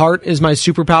 having my heart is my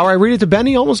superpower. I read it to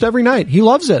Benny almost every night. He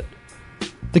loves it.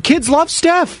 The kids love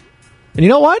Steph. And you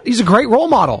know what? He's a great role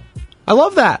model. I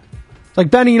love that.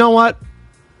 Like, Benny, you know what?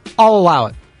 I'll allow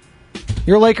it.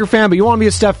 You're a Laker fan, but you want to be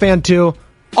a Steph fan too?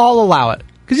 I'll allow it.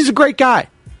 Because he's a great guy.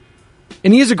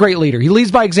 And he is a great leader. He leads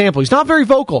by example. He's not very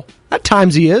vocal. At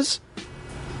times he is.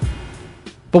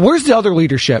 But where's the other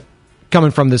leadership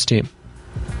coming from this team?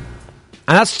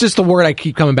 And that's just the word I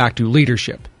keep coming back to.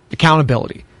 Leadership.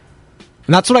 Accountability.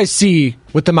 And that's what I see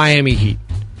with the Miami Heat.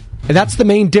 And that's the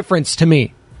main difference to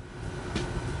me.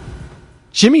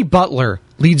 Jimmy Butler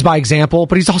leads by example,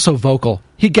 but he's also vocal.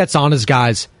 He gets on his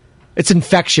guys. It's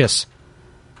infectious.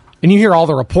 And you hear all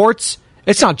the reports.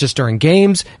 It's not just during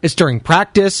games. It's during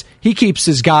practice. He keeps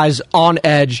his guys on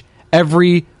edge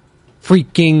every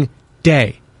freaking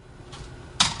day.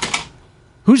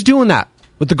 Who's doing that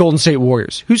with the Golden State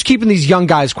Warriors? Who's keeping these young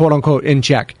guys, quote unquote, in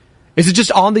check? Is it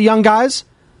just on the young guys?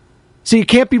 See, it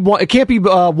can't be one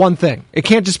thing. It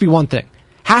can't just be one thing.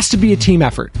 Has to be a team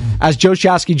effort. As Joe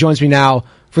Shasky joins me now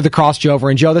for the crossover.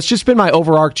 And Joe, that's just been my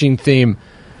overarching theme.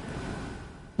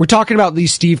 We're talking about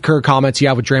these Steve Kerr comments you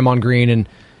have with Draymond Green, and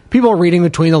people are reading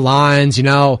between the lines,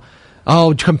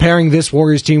 comparing this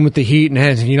Warriors team with the Heat, and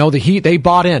the Heat, they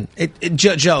bought in.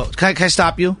 Joe, can I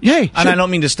stop you? Yeah, sure. And I don't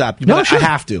mean to stop you, but sure. I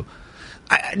have to.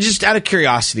 Just out of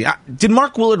curiosity, did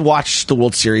Mark Willard watch the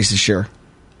World Series this year?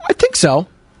 I think so.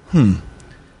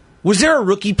 Was there a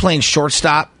rookie playing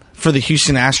shortstop for the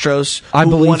Houston Astros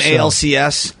who won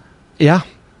ALCS? Yeah,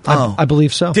 I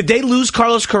believe so. Did they lose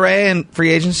Carlos Correa in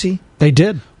free agency? They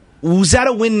did. Was that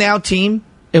a win now team?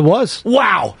 It was.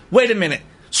 Wow. Wait a minute.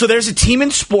 So there's a team in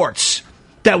sports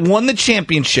that won the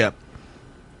championship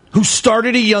who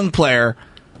started a young player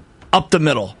up the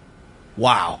middle.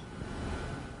 Wow.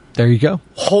 There you go.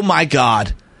 Oh, my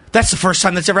God. That's the first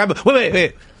time that's ever happened.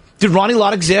 Wait. Did Ronnie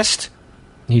Lott exist?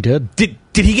 He did. Did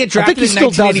he get drafted in 1981? I think he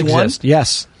still does exist.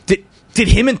 Yes. Did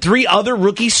him and 3 other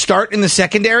rookies start in the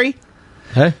secondary?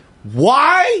 Hey.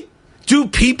 Why do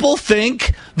people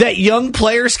think that young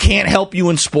players can't help you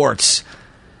in sports?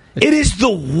 It is the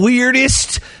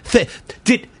weirdest thing.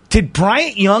 Did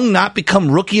Bryant Young not become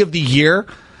Rookie of the year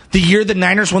the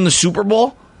Niners won the Super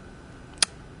Bowl?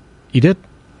 He did.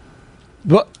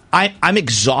 Well, I'm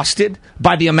exhausted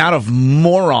by the amount of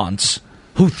morons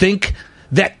who think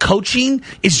that coaching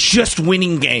is just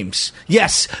winning games.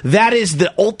 Yes, that is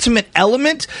the ultimate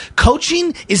element.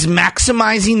 Coaching is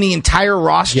maximizing the entire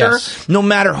roster, no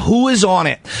matter who is on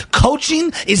it.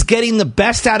 Coaching is getting the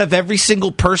best out of every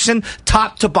single person,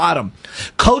 top to bottom.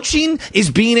 Coaching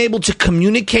is being able to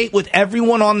communicate with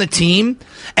everyone on the team,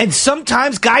 and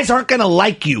sometimes guys aren't going to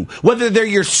like you, whether they're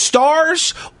your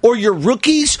stars or your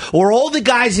rookies or all the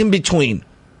guys in between.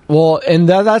 Well, and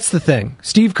that's the thing.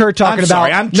 Steve Kerr talking about...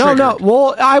 I'm triggered. No.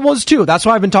 Well, I was too. That's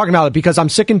why I've been talking about it, because I'm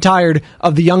sick and tired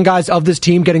of the young guys of this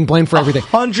team getting blamed for everything.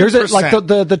 100%.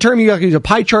 There's the term you use, a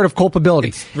pie chart of culpability.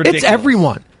 It's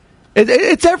everyone.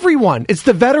 It's everyone. It's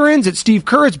the veterans. It's Steve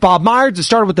Kerr. It's Bob Myers. It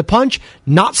started with the punch,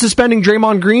 not suspending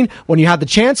Draymond Green when you had the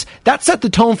chance. That set the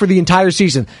tone for the entire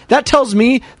season. That tells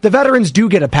me the veterans do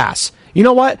get a pass. You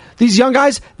know what? These young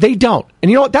guys, they don't. And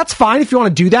you know what? That's fine if you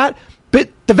want to do that. But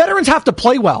the veterans have to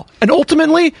play well. And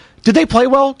ultimately, did they play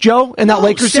well, Joe, in that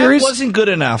Lakers series? Steph wasn't good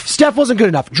enough. Steph wasn't good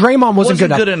enough. Draymond wasn't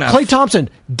good enough. Klay Thompson,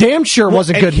 damn sure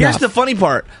wasn't good enough. Here's the funny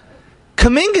part.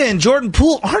 Kuminga and Jordan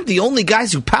Poole aren't the only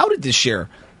guys who pouted this year.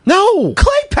 No.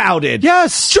 Klay pouted.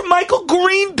 Yes. Michael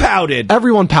Green pouted.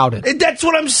 Everyone pouted. That's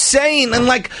what I'm saying.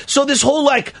 And so this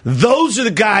whole those are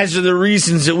the guys are the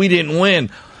reasons that we didn't win.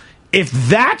 If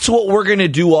that's what we're going to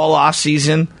do all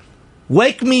offseason,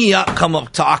 wake me up come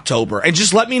up to October and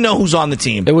just let me know who's on the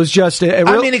team. It was just...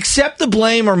 accept the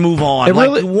blame or move on.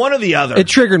 One or the other. It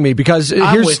triggered me because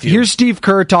here's Steve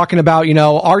Kerr talking about,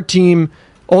 our team,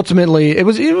 ultimately, it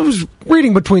was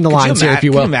reading between the lines here, if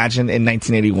you will. Can you imagine in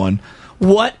 1981,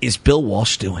 what is Bill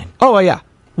Walsh doing? Oh, yeah.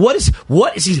 What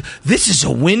is he? This is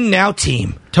a win now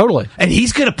team. Totally. And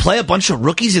he's going to play a bunch of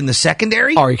rookies in the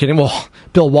secondary? Oh, are you kidding? Well,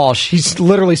 Bill Walsh, he's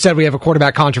literally said we have a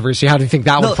quarterback controversy. How do you think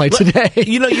that would play today?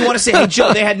 You want to say, hey,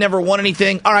 Joe, they had never won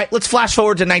anything. All right, let's flash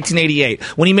forward to 1988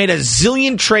 when he made a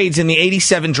zillion trades in the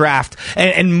 87 draft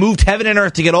and moved heaven and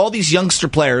earth to get all these youngster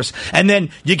players. And then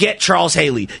you get Charles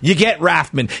Haley, you get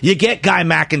Raffman, you get Guy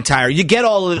McIntyre, you get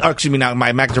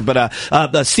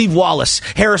Steve Wallace,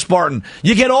 Harris Barton.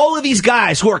 You get all of these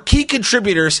guys who are key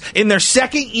contributors in their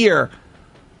second year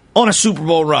on a Super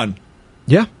Bowl run.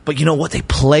 Yeah. But you know what? They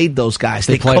played those guys.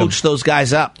 They coached those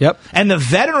guys up. Yep. And the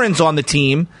veterans on the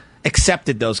team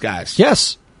accepted those guys.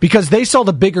 Yes. Because they saw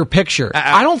the bigger picture.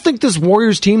 I don't think this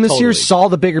Warriors team this year saw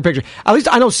the bigger picture. At least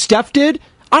I know Steph did.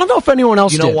 I don't know if anyone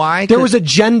else did. You know why? There was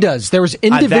agendas. There was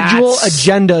individual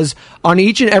agendas on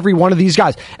each and every one of these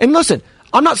guys. And listen,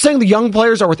 I'm not saying the young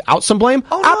players are without some blame.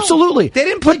 Oh, no. Absolutely. They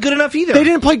didn't play good enough either.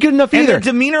 And their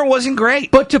demeanor wasn't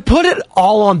great. But to put it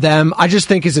all on them, I just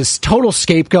think is a total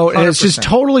scapegoat, and it's just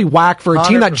totally whack for a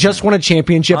team that just won a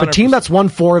championship, 100%. A team that's won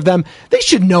 4 of them. They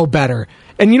should know better.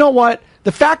 And you know what?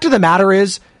 The fact of the matter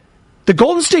is, the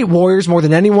Golden State Warriors, more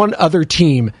than any one other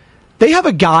team, they have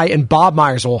a guy, and Bob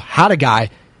Myers had a guy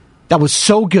that was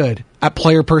so good at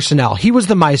player personnel. He was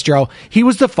the maestro. He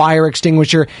was the fire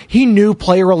extinguisher. He knew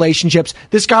player relationships.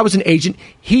 This guy was an agent.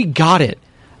 He got it.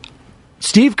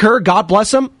 Steve Kerr, God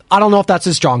bless him, I don't know if that's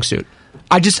his strong suit.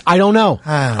 I don't know.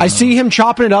 I see him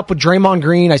chopping it up with Draymond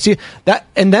Green. I see that,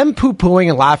 and them poo-pooing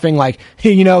and laughing like,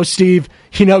 hey, Steve,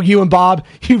 you and Bob,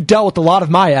 you've dealt with a lot of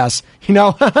my ass,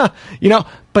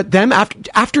 But them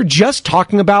after just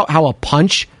talking about how a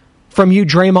punch from you,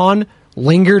 Draymond,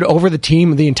 lingered over the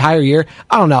team the entire year,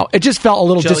 I don't know. It just felt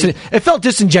a little it felt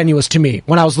disingenuous to me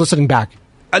when I was listening back.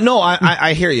 No,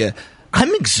 I hear you.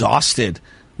 I'm exhausted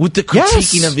with the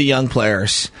critiquing of the young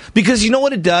players, because you know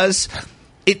what it does?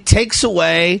 It takes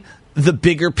away the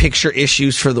bigger picture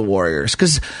issues for the Warriors,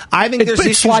 because I think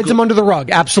it slides them under the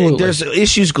rug. Absolutely, there's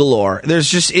issues galore. There's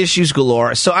just issues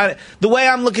galore. So the way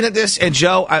I'm looking at this, and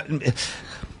Joe,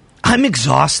 I'm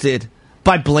exhausted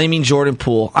by blaming Jordan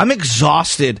Poole. I'm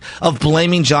exhausted of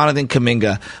blaming Jonathan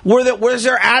Kuminga. Was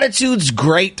their attitudes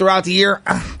great throughout the year?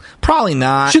 Probably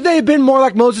not. Should they have been more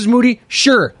like Moses Moody?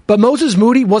 Sure. But Moses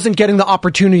Moody wasn't getting the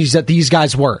opportunities that these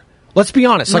guys were. Let's be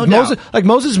honest.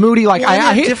 Moses Moody,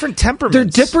 I hate different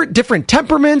temperaments. They're different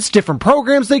temperaments, different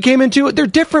programs they came into. They're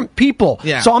different people.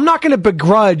 Yeah. So I'm not going to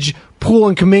begrudge Poole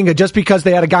and Kuminga just because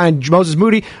they had a guy in Moses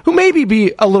Moody who maybe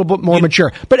be a little bit more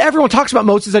mature. But everyone talks about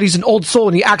Moses that he's an old soul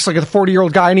and he acts like a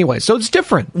 40-year-old guy anyway. So it's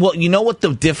different. Well, you know what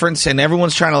the difference, and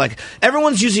everyone's trying to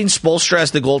everyone's using Spoelstra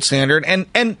as the gold standard,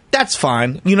 and that's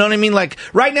fine. You know what I mean?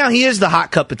 Right now he is the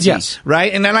hot cup of tea,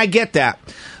 right? And then I get that.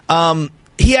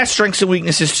 He has strengths and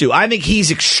weaknesses too. I think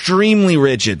he's extremely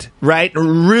rigid, right?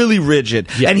 Really rigid,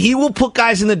 and he will put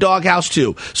guys in the doghouse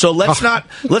too. So let's not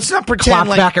pretend clap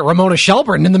back at Ramona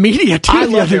Shelburne in the media too. I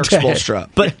love Eric Spoelstra,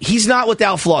 but he's not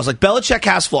without flaws. Belichick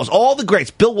has flaws. All the greats.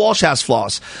 Bill Walsh has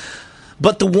flaws.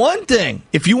 But the one thing,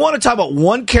 if you want to talk about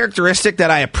one characteristic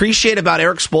that I appreciate about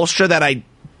Eric Spoelstra, that I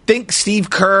think Steve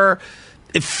Kerr,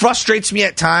 it frustrates me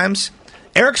at times.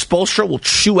 Eric Spoelstra will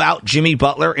chew out Jimmy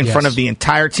Butler in front of the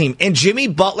entire team. And Jimmy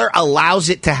Butler allows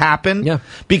it to happen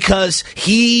because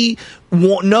he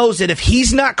knows that if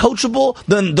he's not coachable,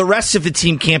 then the rest of the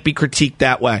team can't be critiqued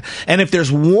that way. And if there's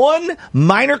one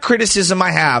minor criticism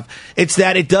I have, it's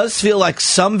that it does feel like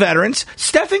some veterans,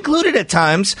 Steph included at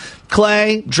times,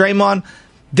 Clay, Draymond,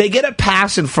 they get a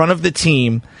pass in front of the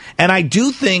team. And I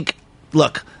do think,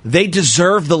 look, they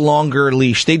deserve the longer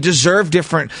leash. They deserve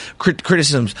different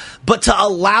criticisms. But to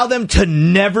allow them to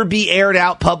never be aired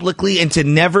out publicly and to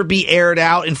never be aired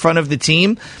out in front of the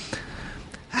team,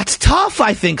 that's tough,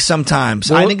 I think,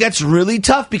 sometimes. I think that's really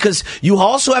tough because you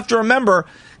also have to remember,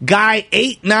 guy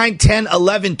 8, 9, 10,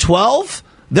 11, 12,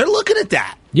 they're looking at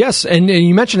that. Yes, and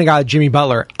you mentioned a guy like Jimmy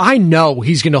Butler. I know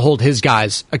he's going to hold his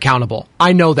guys accountable.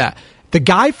 I know that. The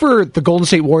guy for the Golden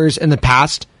State Warriors in the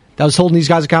past that was holding these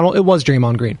guys accountable, it was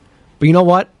Draymond Green. But you know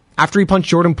what? After he punched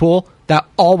Jordan Poole, that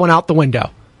all went out the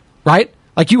window, right?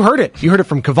 You heard it. You heard it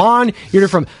from Kavan. You heard it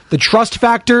from the trust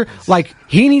factor.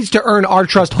 He needs to earn our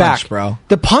trust back. Bro.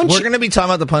 The punch. We're going to be talking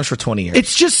about the punch for 20 years.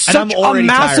 It's just such a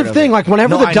massive thing.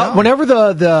 Whenever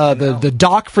the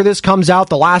doc for this comes out,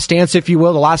 the last dance, if you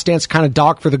will, the last dance kind of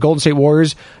doc for the Golden State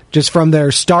Warriors, just from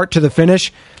their start to the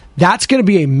finish, that's going to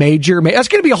be that's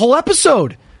going to be a whole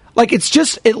episode.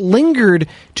 It lingered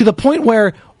to the point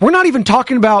where we're not even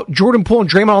talking about Jordan Poole and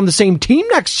Draymond on the same team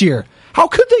next year. How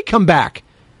could they come back?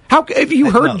 If you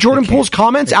heard Jordan Poole's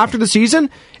comments after the season,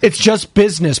 it's just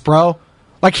business, bro.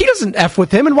 He doesn't F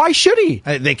with him, and why should he?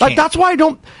 They can't. That's why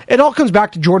it all comes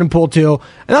back to Jordan Poole, too.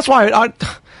 And that's why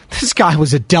this guy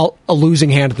was dealt a losing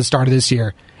hand at the start of this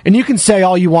year. And you can say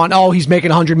all you want, he's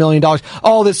making $100 million,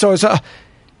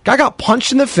 guy got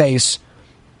punched in the face,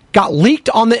 got leaked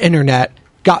on the internet,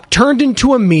 got turned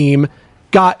into a meme,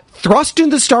 got thrust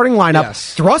into the starting lineup,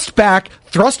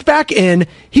 thrust back in.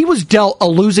 He was dealt a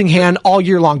losing hand all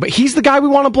year long, but he's the guy we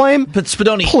want to blame. But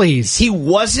Spadoni, please, he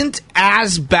wasn't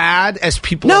as bad as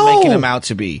people are making him out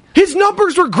to be. His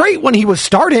numbers were great when he was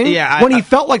starting. When he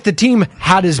felt like the team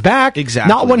had his back. Exactly.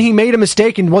 Not when he made a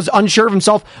mistake and was unsure of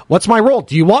himself. What's my role?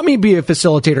 Do you want me to be a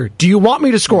facilitator? Do you want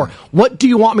me to score? What do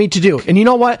you want me to do? And you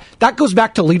know what? That goes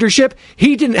back to leadership.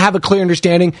 He didn't have a clear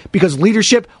understanding because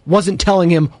leadership wasn't telling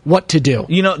him what to do.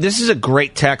 You know, this is a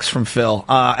great text from Phil,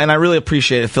 and I really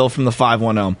appreciate it, Phil from the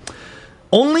 510.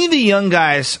 Only the young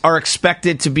guys are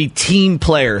expected to be team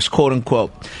players, quote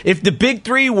unquote. If the big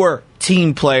three were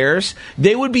team players,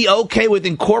 they would be okay with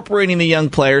incorporating the young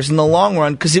players in the long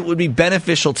run because it would be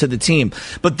beneficial to the team.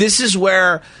 But this is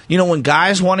where, when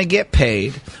guys want to get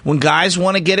paid, when guys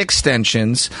want to get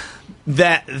extensions,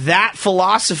 that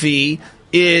philosophy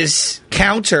is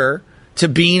counter to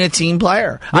being a team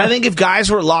player. Yeah. I think if guys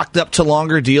were locked up to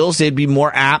longer deals, they'd be more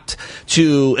apt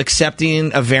to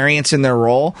accepting a variance in their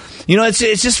role. It's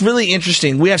just really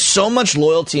interesting. We have so much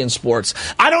loyalty in sports.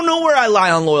 I don't know where I lie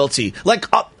on loyalty. Like,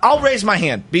 I'll raise my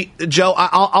hand. Joe,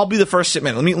 I'll be the first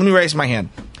statement. Let me raise my hand.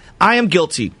 I am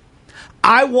guilty.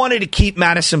 I wanted to keep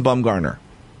Madison Bumgarner.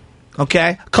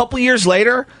 Okay? A couple years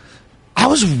later, I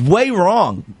was way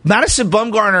wrong. Madison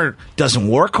Bumgarner doesn't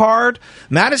work hard.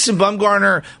 Madison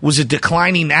Bumgarner was a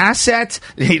declining asset.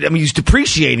 He's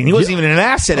depreciating. He wasn't even an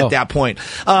asset at that point.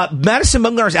 Madison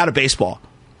Bumgarner's out of baseball.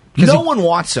 No one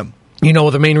wants him. You know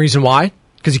the main reason why?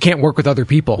 Because he can't work with other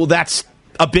people. Well, that's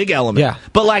a big element. Yeah.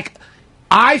 But,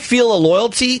 I feel a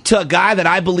loyalty to a guy that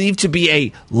I believe to be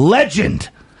a legend.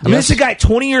 This is a guy,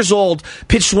 20 years old,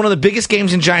 pitched one of the biggest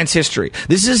games in Giants history.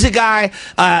 This is a guy,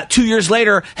 2 years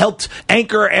later, helped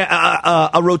anchor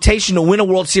a rotation to win a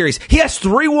World Series. He has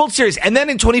 3 World Series, and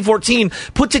then in 2014,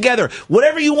 put together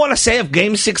whatever you want to say of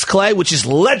Game 6 Clay, which is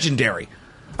legendary.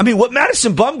 What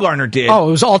Madison Bumgarner did... Oh,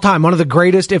 it was all-time. One of the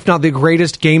greatest, if not the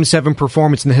greatest, Game 7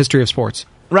 performance in the history of sports.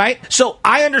 Right? So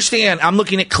I understand. I'm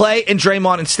looking at Clay and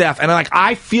Draymond and Steph, and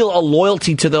I feel a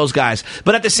loyalty to those guys.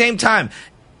 But at the same time...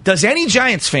 Does any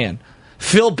Giants fan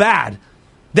feel bad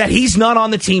that he's not on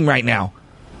the team right now?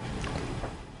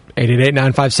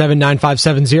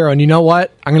 888-957-9570. And you know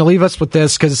what? I'm going to leave us with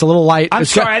this because it's a little light. I'm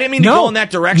sorry, I didn't mean to go in that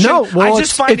direction. No, well, I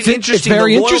just find it interesting,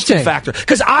 very the loyalty interesting factor.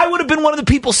 Because I would have been one of the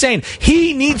people saying,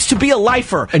 he needs to be a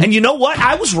lifer. And you know what?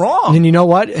 I was wrong. And you know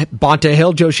what? Bonte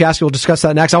Hill, Joe Shasky will discuss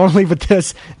that next. I want to leave with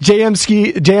this.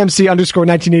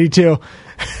 JMC_1982.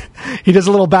 He does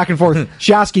a little back and forth.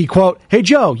 Shasky, quote, "Hey,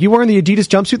 Joe, you wearing the Adidas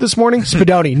jumpsuit this morning?"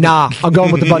 Spadoni, "Nah, I'm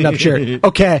going with the button-up shirt."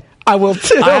 Okay, I will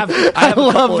too. I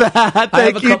love that. I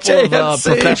have a couple of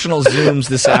professional Zooms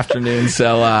this afternoon,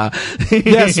 so...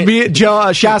 Yes, Joe,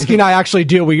 Shasky and I actually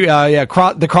do. The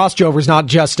Crossjover's not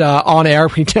just on air.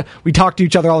 We talk to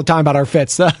each other all the time about our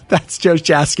fits. That's Joe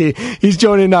Shasky. He's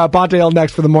joining Bonte Hill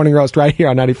next for the Morning Roast right here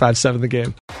on 95.7 The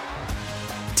Game.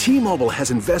 T-Mobile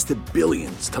has invested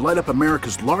billions to light up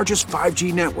America's largest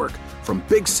 5G network, from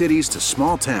big cities to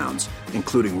small towns,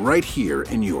 including right here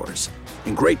in yours.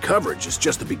 And great coverage is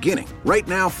just the beginning. Right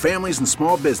now, families and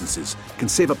small businesses can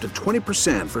save up to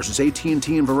 20% versus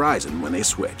AT&T and Verizon when they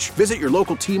switch. Visit your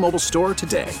local T-Mobile store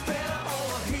today.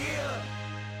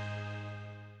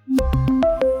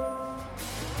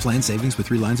 Plan savings with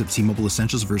 3 lines of T-Mobile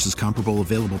Essentials versus comparable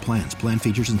available plans. Plan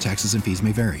features and taxes and fees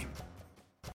may vary.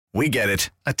 We get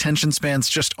it. Attention spans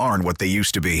just aren't what they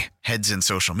used to be. Heads in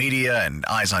social media and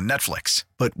eyes on Netflix.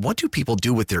 But what do people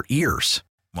do with their ears?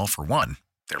 Well, for one,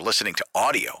 they're listening to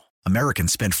audio.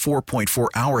 Americans spend 4.4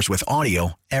 hours with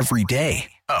audio every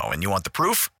day. Oh, and you want the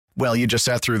proof? Well, you just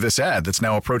sat through this ad that's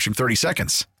now approaching 30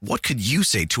 seconds. What could you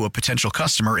say to a potential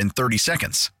customer in 30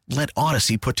 seconds? Let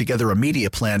Odyssey put together a media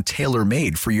plan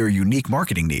tailor-made for your unique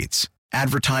marketing needs.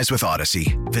 Advertise with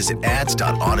Odyssey. Visit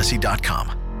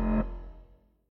ads.odyssey.com.